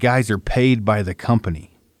won, the guys are paid by the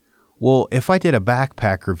company. Well, if I did a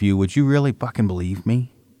backpack review, would you really fucking believe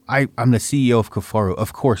me? I'm the CEO of Kifaru.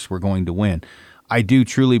 Of course we're going to win. I do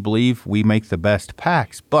truly believe we make the best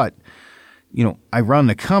packs, but I run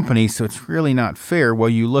the company, so it's really not fair. Well,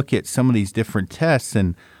 you look at some of these different tests,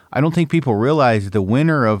 and I don't think people realize the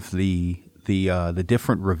winner of the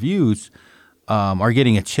different reviews are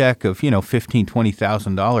getting a check of $15,000,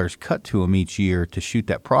 $20,000 cut to them each year to shoot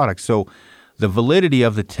that product. So the validity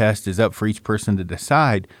of the test is up for each person to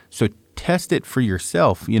decide. So test it for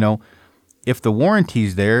yourself. If the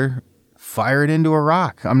warranty's there, fire it into a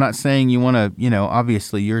rock. I'm not saying you want to,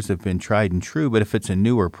 obviously yours have been tried and true, but if it's a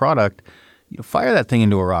newer product, fire that thing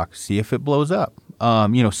into a rock, see if it blows up.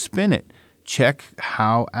 Spin it, check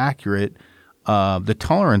how accurate the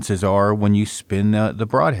tolerances are when you spin the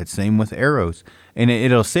broadhead. Same with arrows, and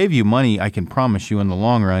it'll save you money, I can promise you, in the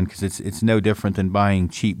long run, because it's no different than buying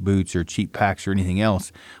cheap boots or cheap packs or anything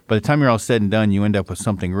else. By the time you're all said and done, you end up with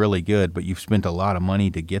something really good, but you've spent a lot of money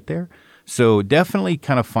to get there. So definitely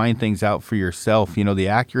kind of find things out for yourself. The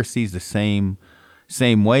accuracy is the same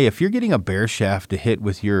way. If you're getting a bear shaft to hit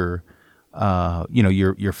with your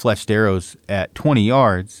fletched arrows at 20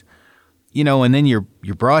 yards, and then your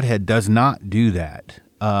broadhead does not do that,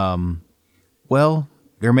 well,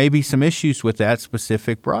 there may be some issues with that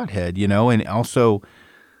specific broadhead, and also,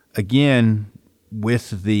 again,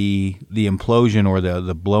 with the implosion or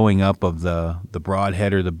the blowing up of the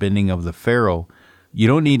broadhead or the bending of the ferrule, you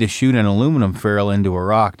don't need to shoot an aluminum ferrule into a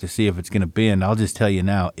rock to see if it's going to bend. I'll just tell you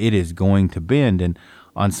now, it is going to bend. And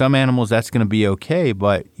on some animals, that's going to be okay.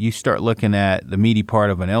 But you start looking at the meaty part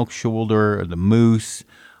of an elk shoulder or the moose,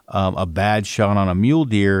 a bad shot on a mule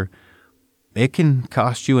deer, it can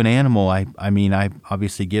cost you an animal. I mean, I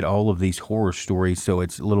obviously get all of these horror stories, so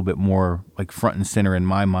it's a little bit more like front and center in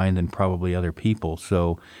my mind than probably other people.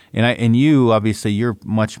 So, and you, obviously, you're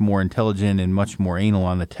much more intelligent and much more anal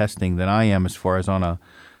on the testing than I am as far as on a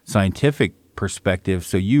scientific perspective.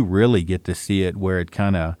 So you really get to see it where it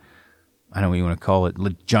kind of, I don't know what you want to call it,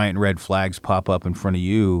 giant red flags pop up in front of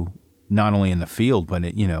you, not only in the field, but,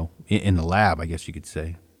 in the lab, I guess you could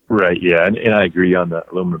say. Right, yeah, and I agree on the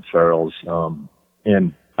aluminum ferrules.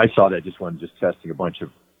 And I saw that just when testing a bunch of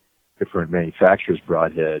different manufacturers'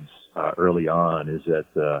 broadheads early on, is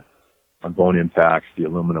that on bone impacts, the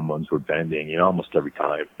aluminum ones were bending, almost every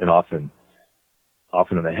time. And often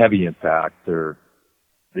on a heavy impact,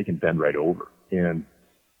 they can bend right over. And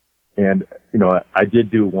I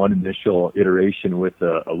did do one initial iteration with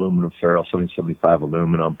the aluminum ferrule, 7075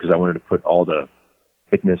 aluminum, because I wanted to put all the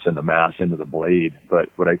thickness and the mass into the blade. But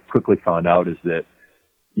what I quickly found out is that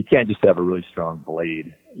you can't just have a really strong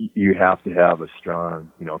blade. You have to have a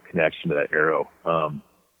strong, connection to that arrow.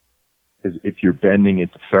 Because if you're bending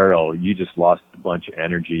it to ferrule, you just lost a bunch of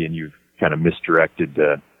energy and you've kind of misdirected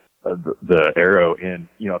the arrow. And,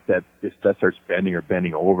 if that starts bending or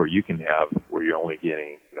bending over, you can have where you're only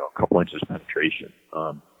getting, a couple inches penetration.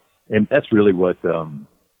 And that's really what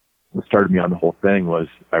started me on the whole thing. Was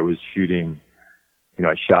I was shooting,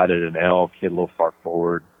 I shot at an elk, hit a little far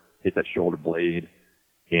forward, hit that shoulder blade,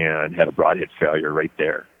 and had a broadhead failure right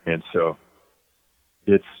there. And so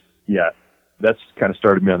that's kind of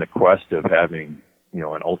started me on the quest of having,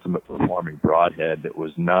 an ultimate performing broadhead that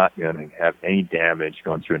was not going to have any damage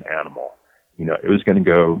going through an animal. It was going to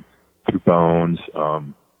go through bones,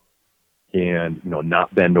 and,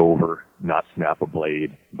 not bend over, not snap a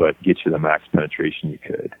blade, but get you the max penetration you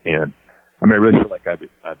could. And I really feel like I've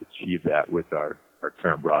achieved that with our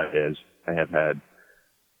current broadheads. I have had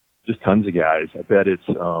just tons of guys. I bet it's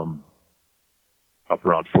up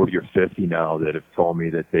around 40 or 50 now that have told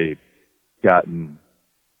me that they've gotten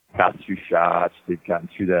past 2 shots, they've gotten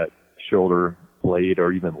through that shoulder blade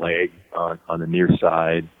or even leg on the near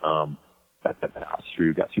side, got that pass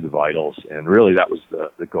through, got through the vitals, and really that was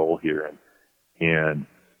the goal here. And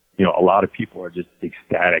a lot of people are just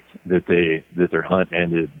ecstatic that their hunt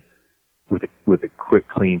ended with a quick,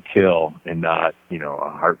 clean kill and not,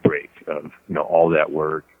 a heartbreak of, all that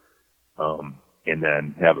work, and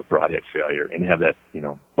then have a broadhead failure and have that,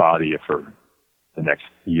 bother you for the next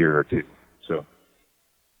year or two. So,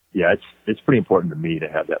 it's pretty important to me to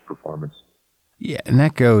have that performance. Yeah, and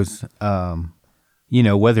that goes,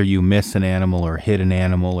 whether you miss an animal or hit an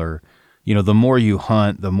animal or, the more you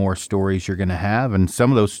hunt, the more stories you're going to have. And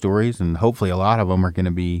some of those stories, and hopefully a lot of them, are going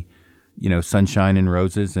to be, sunshine and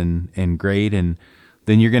roses and great. And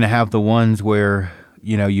then you're going to have the ones where,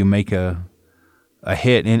 you make a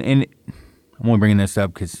hit. And I'm only bringing this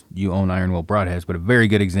up because you own Iron Will Broadheads, but a very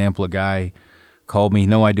good example, a guy called me,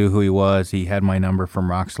 no idea who he was. He had my number from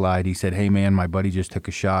Rockslide. He said, hey, man, my buddy just took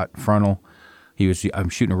a shot, frontal. I'm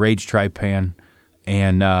shooting a Rage Tri-Pan,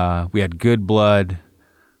 and we had good blood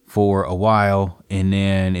for a while, and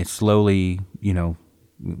then it slowly,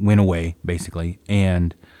 went away, basically.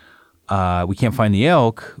 And we can't find the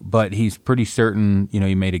elk, but he's pretty certain,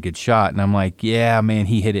 he made a good shot. And I'm like, yeah, man,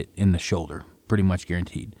 he hit it in the shoulder, pretty much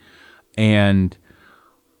guaranteed. And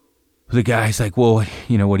the guy's like, well,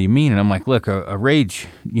 what do you mean? And I'm like, look, a Rage,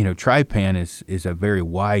 Tri-Pan is a very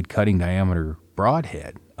wide cutting diameter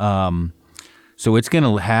broadhead. So it's going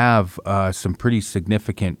to have some pretty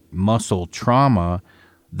significant muscle trauma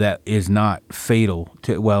that is not fatal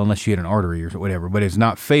to, well, unless you hit an artery or whatever, but it's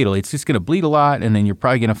not fatal. It's just going to bleed a lot, and then you're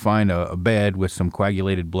probably going to find a bed with some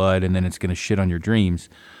coagulated blood, and then it's going to shit on your dreams.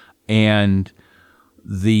 And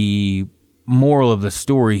the moral of the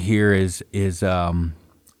story here is in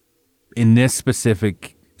this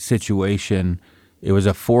specific situation, it was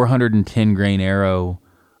a 410 grain arrow,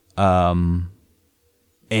 and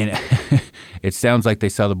it sounds like they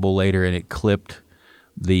saw the bull later, and it clipped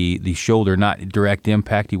the shoulder, not direct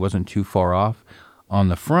impact. He wasn't too far off on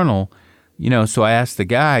the frontal, so I asked the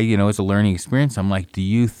guy, it's a learning experience. I'm like, do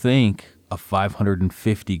you think a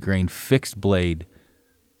 550 grain fixed blade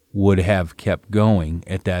would have kept going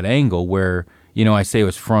at that angle where, I say it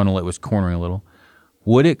was frontal, it was cornering a little.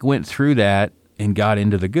 Would it went through that and got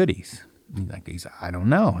into the goodies? He's like, I don't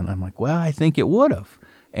know. And I'm like, well, I think it would have.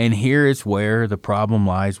 And here is where the problem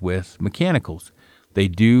lies with mechanicals. They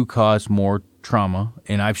do cause more trauma,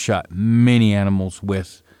 and I've shot many animals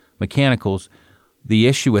with mechanicals. The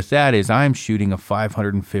issue with that is I'm shooting a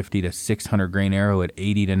 550 to 600 grain arrow at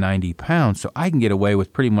 80 to 90 pounds, so I can get away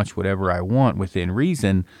with pretty much whatever I want within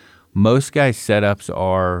reason. Most guys' setups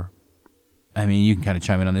are, you can kind of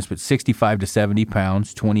chime in on this, but 65 to 70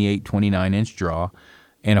 pounds, 28, 29-inch draw,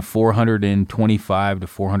 and a 425 to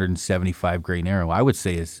 475 grain arrow, I would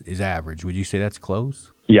say is average. Would you say that's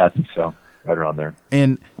close? Yeah, I think so. Right around there.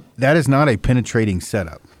 And that is not a penetrating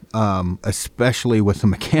setup, especially with a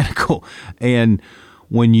mechanical. And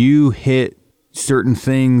when you hit certain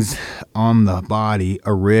things on the body,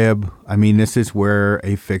 a rib, this is where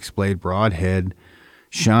a fixed blade broadhead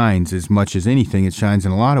shines as much as anything. It shines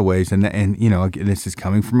in a lot of ways. And this is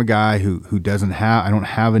coming from a guy who doesn't have, I don't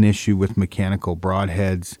have an issue with mechanical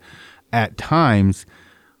broadheads at times,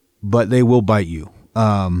 but they will bite you.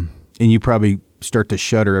 And you probably start to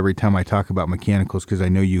shudder every time I talk about mechanicals because I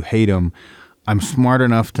know you hate them. I'm smart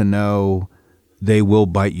enough to know they will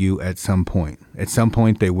bite you at some point. At some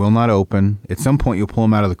point, they will not open. At some point, you'll pull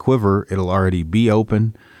them out of the quiver. It'll already be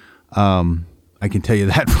open. I can tell you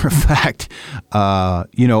that for a fact.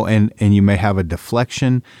 And you may have a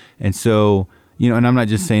deflection. And so, and I'm not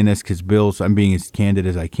just saying this because I'm being as candid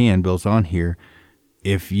as I can. Bill's on here.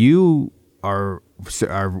 If you are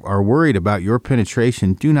worried about your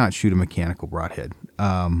penetration, do not shoot a mechanical broadhead.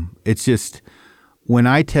 It's just, when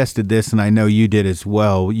I tested this, and I know you did as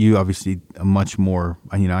well, you obviously much more,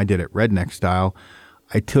 I did it redneck style.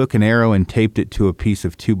 I took an arrow and taped it to a piece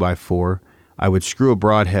of 2x4. I would screw a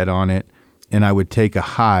broadhead on it, and I would take a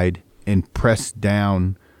hide and press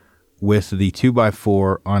down with the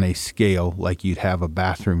 2x4 on a scale like you'd have a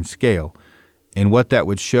bathroom scale. And what that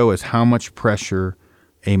would show is how much pressure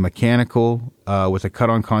a mechanical with a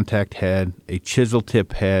cut-on contact head, a chisel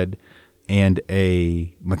tip head, and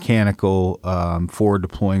a mechanical forward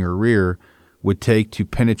deploying or rear would take to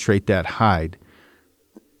penetrate that hide.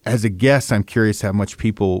 As a guess, I'm curious how much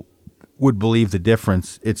people would believe the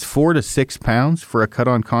difference. It's 4 to 6 pounds for a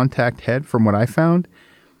cut-on contact head from what I found,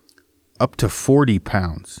 up to 40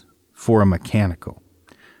 pounds for a mechanical.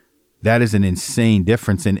 That is an insane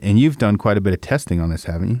difference, and you've done quite a bit of testing on this,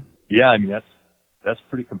 haven't you? Yeah, that's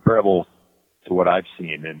pretty comparable to what I've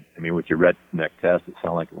seen. And with your redneck test, it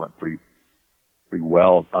sounded like it went pretty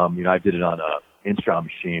well. I did it on a Instron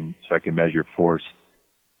machine so I can measure force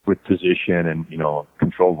with position and,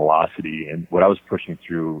 control velocity. And what I was pushing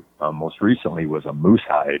through most recently was a moose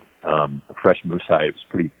hide, a fresh moose hide. It was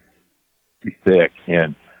pretty thick.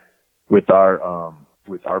 And with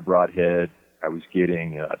our broadhead, I was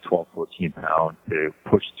getting 12, 14 pound to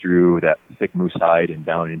push through that thick moose hide and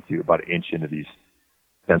down into about an inch into these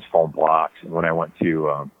dense foam blocks. And when I went to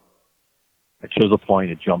a chisel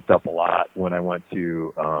point, it jumped up a lot. When I went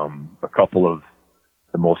to a couple of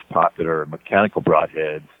the most popular mechanical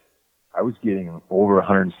broadheads, I was getting over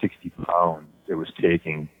 160 pounds it was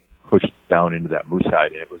taking pushed down into that moose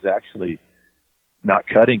hide. And it was actually not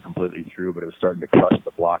cutting completely through, but it was starting to crush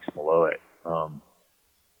the blocks below it.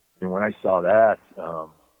 And when I saw that,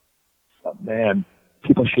 man,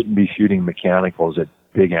 people shouldn't be shooting mechanicals at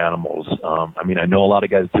big animals. I mean, I know a lot of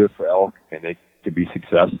guys do it for elk and they can be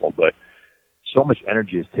successful, but so much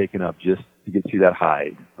energy is taken up just to get through that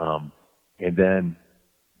hide. And then,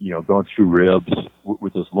 you know, going through ribs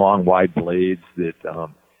with those long, wide blades that,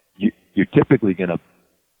 you're typically going to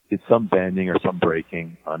get some bending or some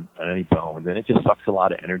breaking on any bone. And then it just sucks a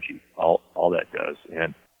lot of energy, all that does.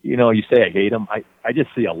 And, you know, you say I hate them. I just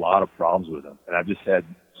see a lot of problems with them. And I've just had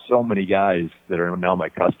so many guys that are now my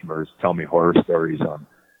customers tell me horror stories on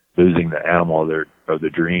losing the animal of their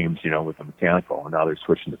dreams, you know, with the mechanical, and now they're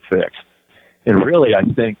switching to fixed. And really, I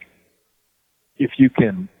think if you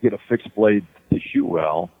can get a fixed blade to shoot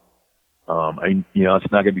well, you know,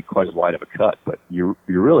 it's not going to be quite as wide of a cut, but you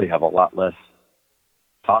really have a lot less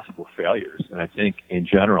possible failures. And I think in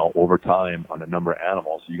general, over time on a number of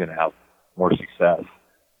animals, you're going to have more success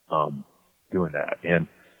doing that. And,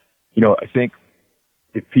 you know, I think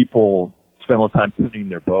if people spend a little time tuning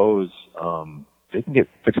their bows, they can get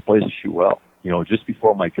fixed blades to shoot well. You know, just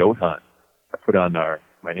before my goat hunt, I put on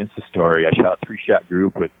my Insta story, I shot a 3-shot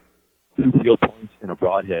group with 2 field points and a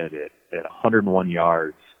broadhead at 101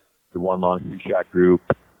 yards, the one long 3-shot group.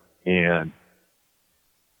 And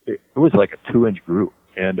it was like a 2-inch group.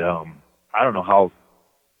 And, I don't know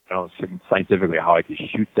scientifically how I could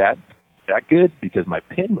shoot that good because my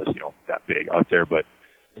pin was, you know, that big out there, but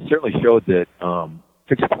it certainly showed that,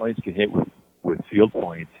 fixed points can hit with field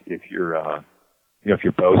points if you're, you know, if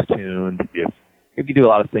your bow's tuned, if you do a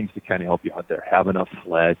lot of things to kind of help you out there, have enough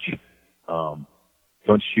fletch,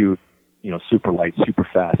 don't shoot, you know, super light, super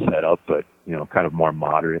fast setup, but, you know, kind of more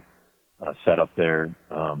moderate, setup there.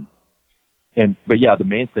 But yeah, the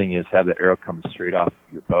main thing is have the arrow coming straight off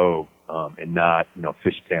your bow, and not, you know,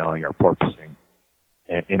 fishtailing or porpoising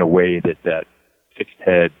in a way that fixed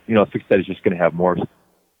head, you know, fixed head is just going to have more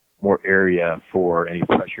area for any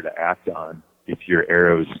pressure to act on. If your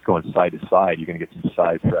arrow's going side to side, you're going to get some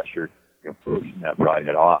side pressure, you know, pushing that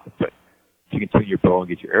broadhead off. But if you can tune your bow and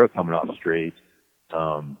get your arrow coming off straight,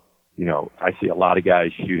 you know, I see a lot of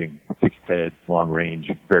guys shooting fixed head, long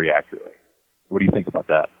range, very accurately. What do you think about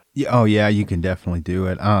that? Yeah, oh yeah, you can definitely do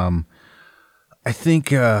it. I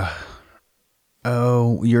think,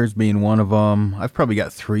 yours being one of them. I've probably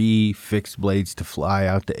got 3 fixed blades to fly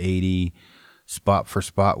out to 80, spot for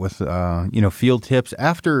spot with, you know, field tips.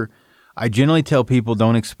 After, I generally tell people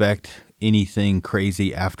don't expect anything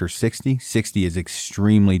crazy after 60. 60 is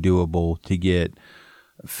extremely doable to get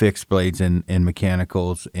fixed blades and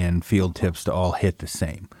mechanicals and field tips to all hit the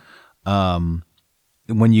same.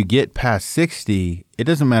 When you get past 60, it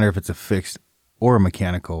doesn't matter if it's a fixed or a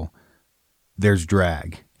mechanical, there's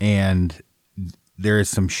drag. And there is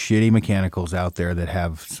some shitty mechanicals out there that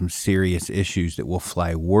have some serious issues that will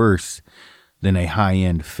fly worse than a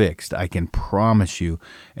high-end fixed. I can promise you.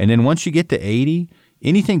 And then once you get to 80,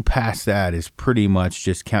 anything past that is pretty much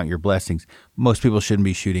just count your blessings. Most people shouldn't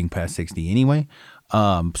be shooting past 60 anyway.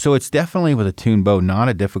 So it's definitely with a tuned bow, not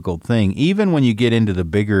a difficult thing. Even when you get into the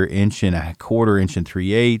bigger 1.25 inch, 1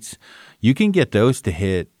 3/8, you can get those to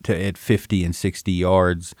hit at 50 and 60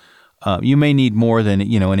 yards. You may need more than,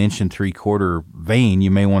 you know, 1 3/4 vein.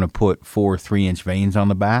 You may want to put 4 3-inch veins on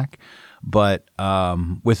the back. But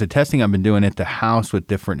with the testing I've been doing at the house with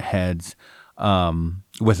different heads,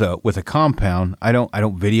 with a compound, I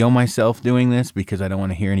don't video myself doing this because I don't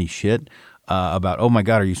want to hear any shit about, oh my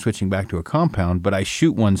God, are you switching back to a compound? But I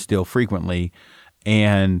shoot one still frequently,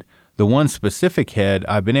 and the one specific head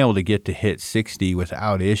I've been able to get to hit 60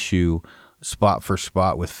 without issue, spot for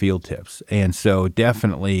spot with field tips. And so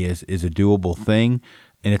definitely is a doable thing,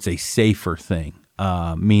 and it's a safer thing,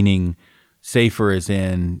 meaning safer as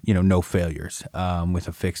in, you know, no failures with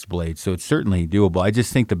a fixed blade. So it's certainly doable. I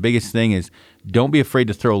just think the biggest thing is don't be afraid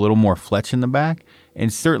to throw a little more fletch in the back.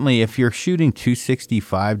 And certainly if you're shooting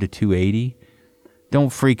 265 to 280, don't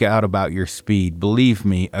freak out about your speed. Believe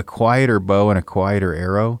me, a quieter bow and a quieter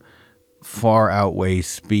arrow far outweighs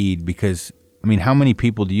speed because, I mean, how many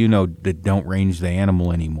people do you know that don't range the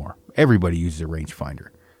animal anymore? Everybody uses a rangefinder.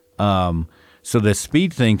 So the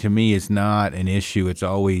speed thing to me is not an issue. It's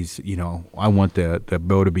always, you know, I want the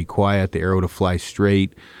bow to be quiet, the arrow to fly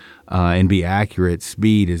straight, and be accurate.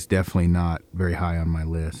 Speed is definitely not very high on my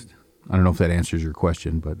list. I don't know if that answers your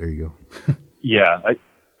question, but there you go. Yeah,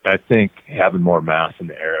 I think having more mass in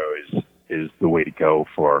the arrow is the way to go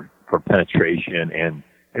for penetration and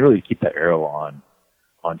really keep that arrow on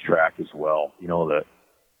track as well. You know,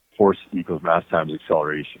 force equals mass times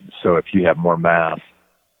acceleration. So if you have more mass,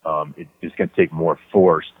 it's going to take more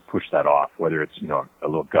force to push that off, whether it's, a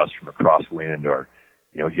little gust from a crosswind or,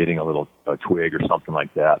 hitting a twig or something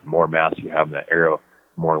like that. The more mass you have in that arrow,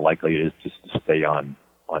 more likely it is just to stay on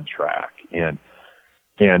track.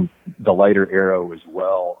 And the lighter arrow as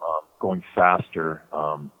well, going faster,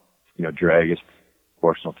 drag is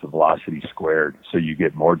proportional to velocity squared. So you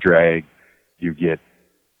get more drag, you get,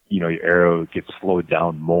 your arrow gets slowed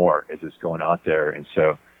down more as it's going out there. And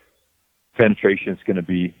so penetration is going to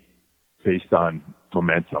be based on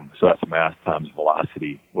momentum. So that's mass times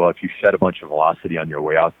velocity. Well, if you shed a bunch of velocity on your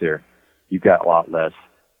way out there, you've got a lot less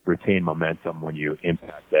retained momentum when you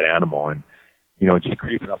impact that animal. And, just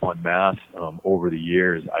creeping up on mass, over the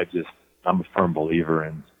years, I'm a firm believer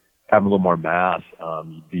in having a little more mass.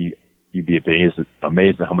 You'd be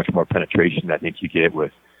amazed at how much more penetration I think you get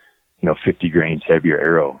with, 50 grains heavier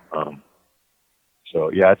arrow. So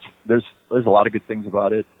yeah, there's a lot of good things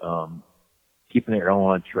about it. Keeping the arrow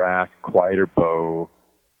on track, quieter bow,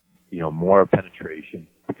 more penetration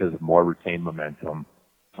because of more retained momentum.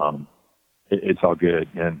 It's all good.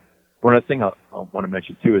 And one other thing I want to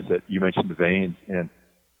mention too is that you mentioned the vanes, and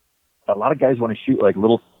a lot of guys want to shoot like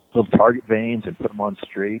little target vanes and put them on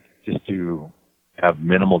straight just to have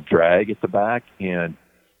minimal drag at the back, and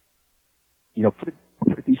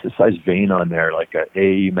put a decent sized vane on there, like a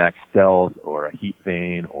AE Max Stealth or a Heat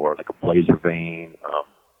vane or like a Blazer vane.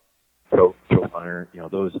 Pro Hunter,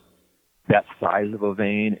 that size of a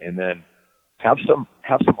vane, and then have some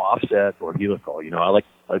offset or helical.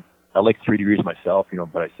 I like 3 degrees myself,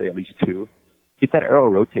 but I say at least 2. Get that arrow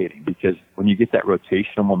rotating, because when you get that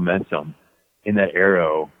rotational momentum in that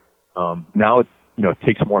arrow, now it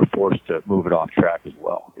takes more force to move it off track as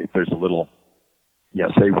well. If there's a little,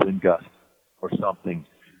 say wind gust or something,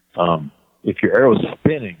 if your arrow is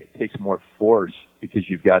spinning, it takes more force because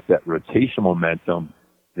you've got that rotational momentum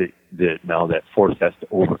that now that force has to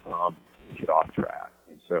overcome to get off track.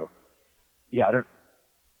 And so,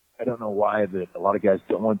 I don't know why that a lot of guys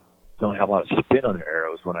don't have a lot of spin on their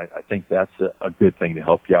arrows, when I think that's a good thing to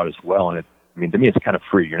help you out as well. And to me, it's kind of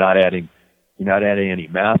free. You're not adding any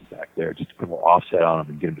mass back there, just put a little offset on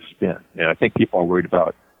them and get them to spin. And I think people are worried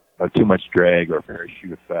about too much drag or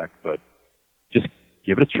parachute effect, but just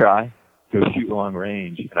give it a try, go shoot long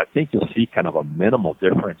range, and I think you'll see kind of a minimal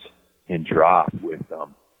difference in drop with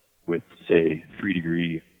say 3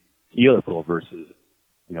 degree helical versus,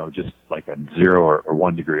 just like a 0 or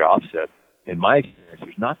 1 degree offset. In my experience,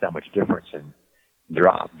 there's not that much difference in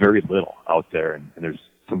drop, very little out there, and there's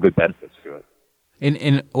some good benefits to it.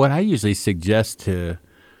 And what I usually suggest to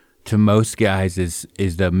most guys is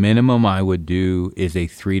the minimum I would do is a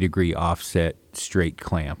 3 degree offset straight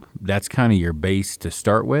clamp. That's kind of your base to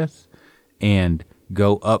start with, and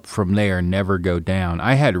go up from there, never go down.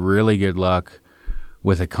 I had really good luck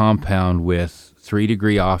with a compound with 3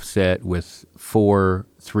 degree offset with 4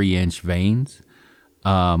 3-inch vanes,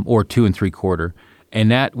 or 2 3/4.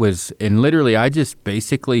 And literally I just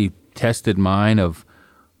basically tested mine of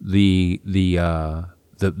the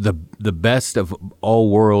best of all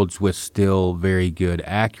worlds with still very good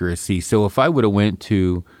accuracy. So if I would have went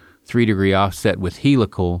to 3 degree offset with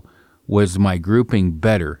helical, was my grouping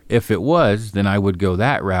better? If it was, then I would go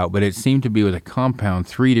that route. But it seemed to be with a compound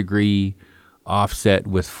 3 degree offset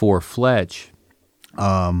with 4 fletch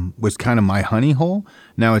was kind of my honey hole.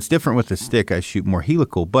 Now it's different with the stick. I shoot more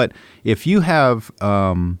helical. But if you have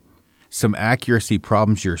some accuracy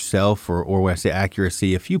problems yourself, or when I say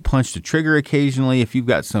accuracy, if you punch the trigger occasionally, if you've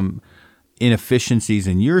got some inefficiencies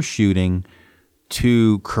in your shooting,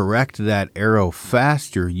 to correct that arrow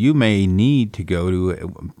faster, you may need to go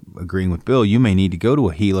to, agreeing with Bill, you may need to go to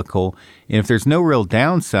a helical. And if there's no real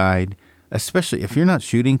downside, especially if you're not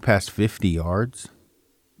shooting past 50 yards,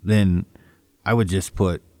 then I would just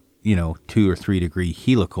put, 2 or 3 degree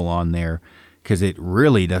helical on there, because it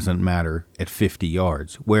really doesn't matter at 50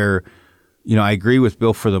 yards. Where, I agree with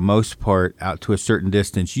Bill, for the most part, out to a certain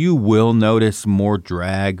distance, you will notice more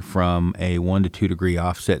drag from a 1 to 2 degree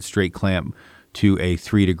offset straight clamp to a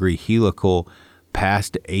 3 degree helical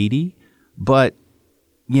past 80. But,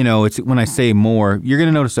 it's when I say more, you're going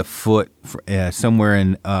to notice a foot somewhere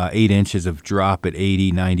in 8 inches of drop at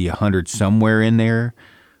 80, 90, 100, somewhere in there.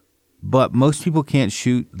 But most people can't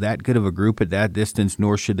shoot that good of a group at that distance,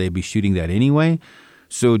 nor should they be shooting that anyway.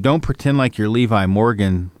 So don't pretend like you're Levi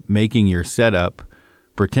Morgan making your setup.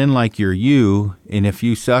 Pretend like you're you, and if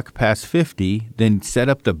you suck past 50, then set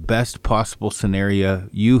up the best possible scenario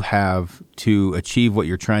you have to achieve what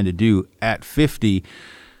you're trying to do at 50.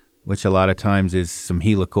 which a lot of times is some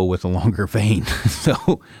helical with a longer vein.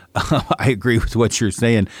 So I agree with what you're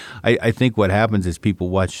saying. I think what happens is people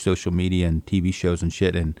watch social media and TV shows and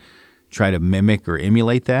shit and try to mimic or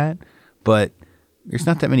emulate that, but there's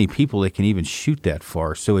not that many people that can even shoot that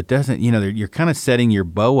far. So it doesn't, you're kind of setting your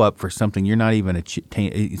bow up for something you're not even,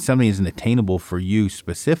 something isn't attainable for you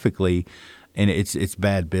specifically, and it's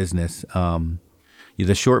bad business.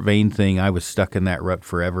 The short vein thing, I was stuck in that rut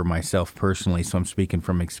forever myself personally, so I'm speaking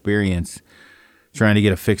from experience. Trying to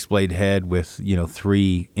get a fixed blade head with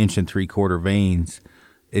 3 1 3/4 veins,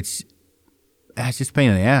 it's just a pain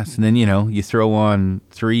in the ass. And then you throw on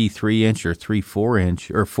 3 3-inch or 3 4-inch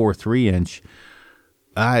or 4 3-inch,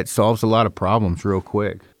 it solves a lot of problems real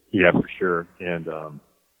quick. Yeah, for sure. And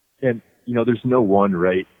there's no one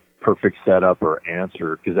right perfect setup or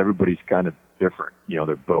answer because everybody's kind of different.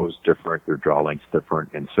 Their bow's different, their draw length's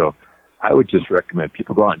different. And so I would just recommend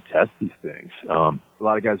people go out and test these things. A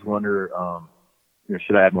lot of guys wonder,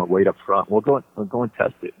 should I add more weight up front? Well, go and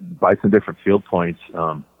test it. Buy some different field points.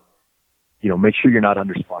 Make sure you're not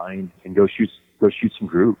underspined and go shoot some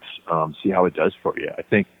groups. See how it does for you. I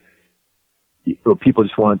think people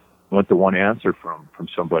just want the one answer from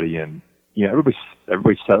somebody, and everybody's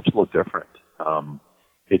setup's a little different.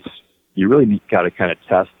 You really got to kind of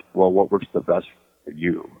test, what works the best for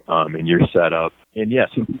you, in your setup. And yeah,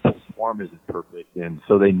 some people's form isn't perfect, and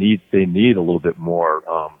so they need a little bit more,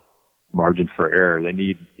 margin for error. They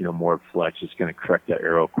need, more flex. It's going to correct that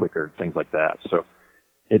arrow quicker, things like that. So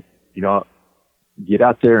get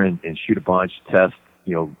out there and shoot a bunch, test,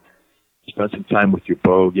 spend some time with your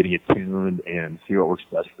bow, getting it tuned, and see what works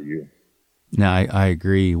best for you. No, I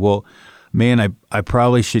agree. Well, man, I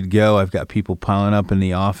probably should go. I've got people piling up in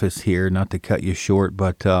the office here, not to cut you short,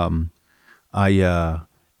 but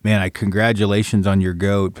congratulations on your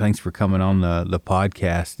goat. Thanks for coming on the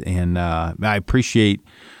podcast, and I appreciate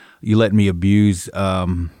you letting me abuse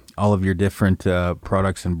all of your different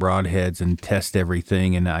products and broadheads and test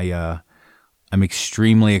everything. And I'm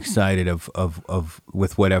extremely excited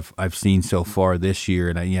with what I've seen so far this year,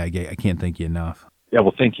 and I can't thank you enough. Yeah,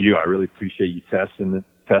 well, thank you. I really appreciate you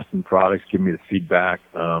testing products, giving me the feedback.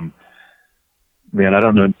 Man, I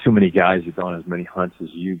don't know too many guys who've gone as many hunts as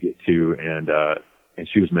you get to and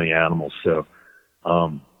shoot as many animals. So,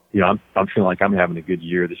 I'm feeling like I'm having a good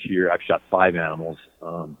year this year. I've shot 5 animals,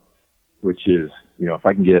 which is, if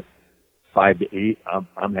I can get 5 to 8,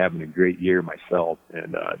 I'm having a great year myself.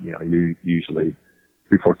 And, you usually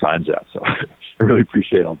 3-4 times that. So I really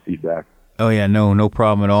appreciate all the feedback. Oh, yeah, no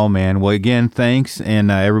problem at all, man. Well, again, thanks. And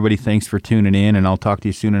everybody, thanks for tuning in, and I'll talk to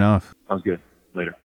you soon enough. Sounds good. Later.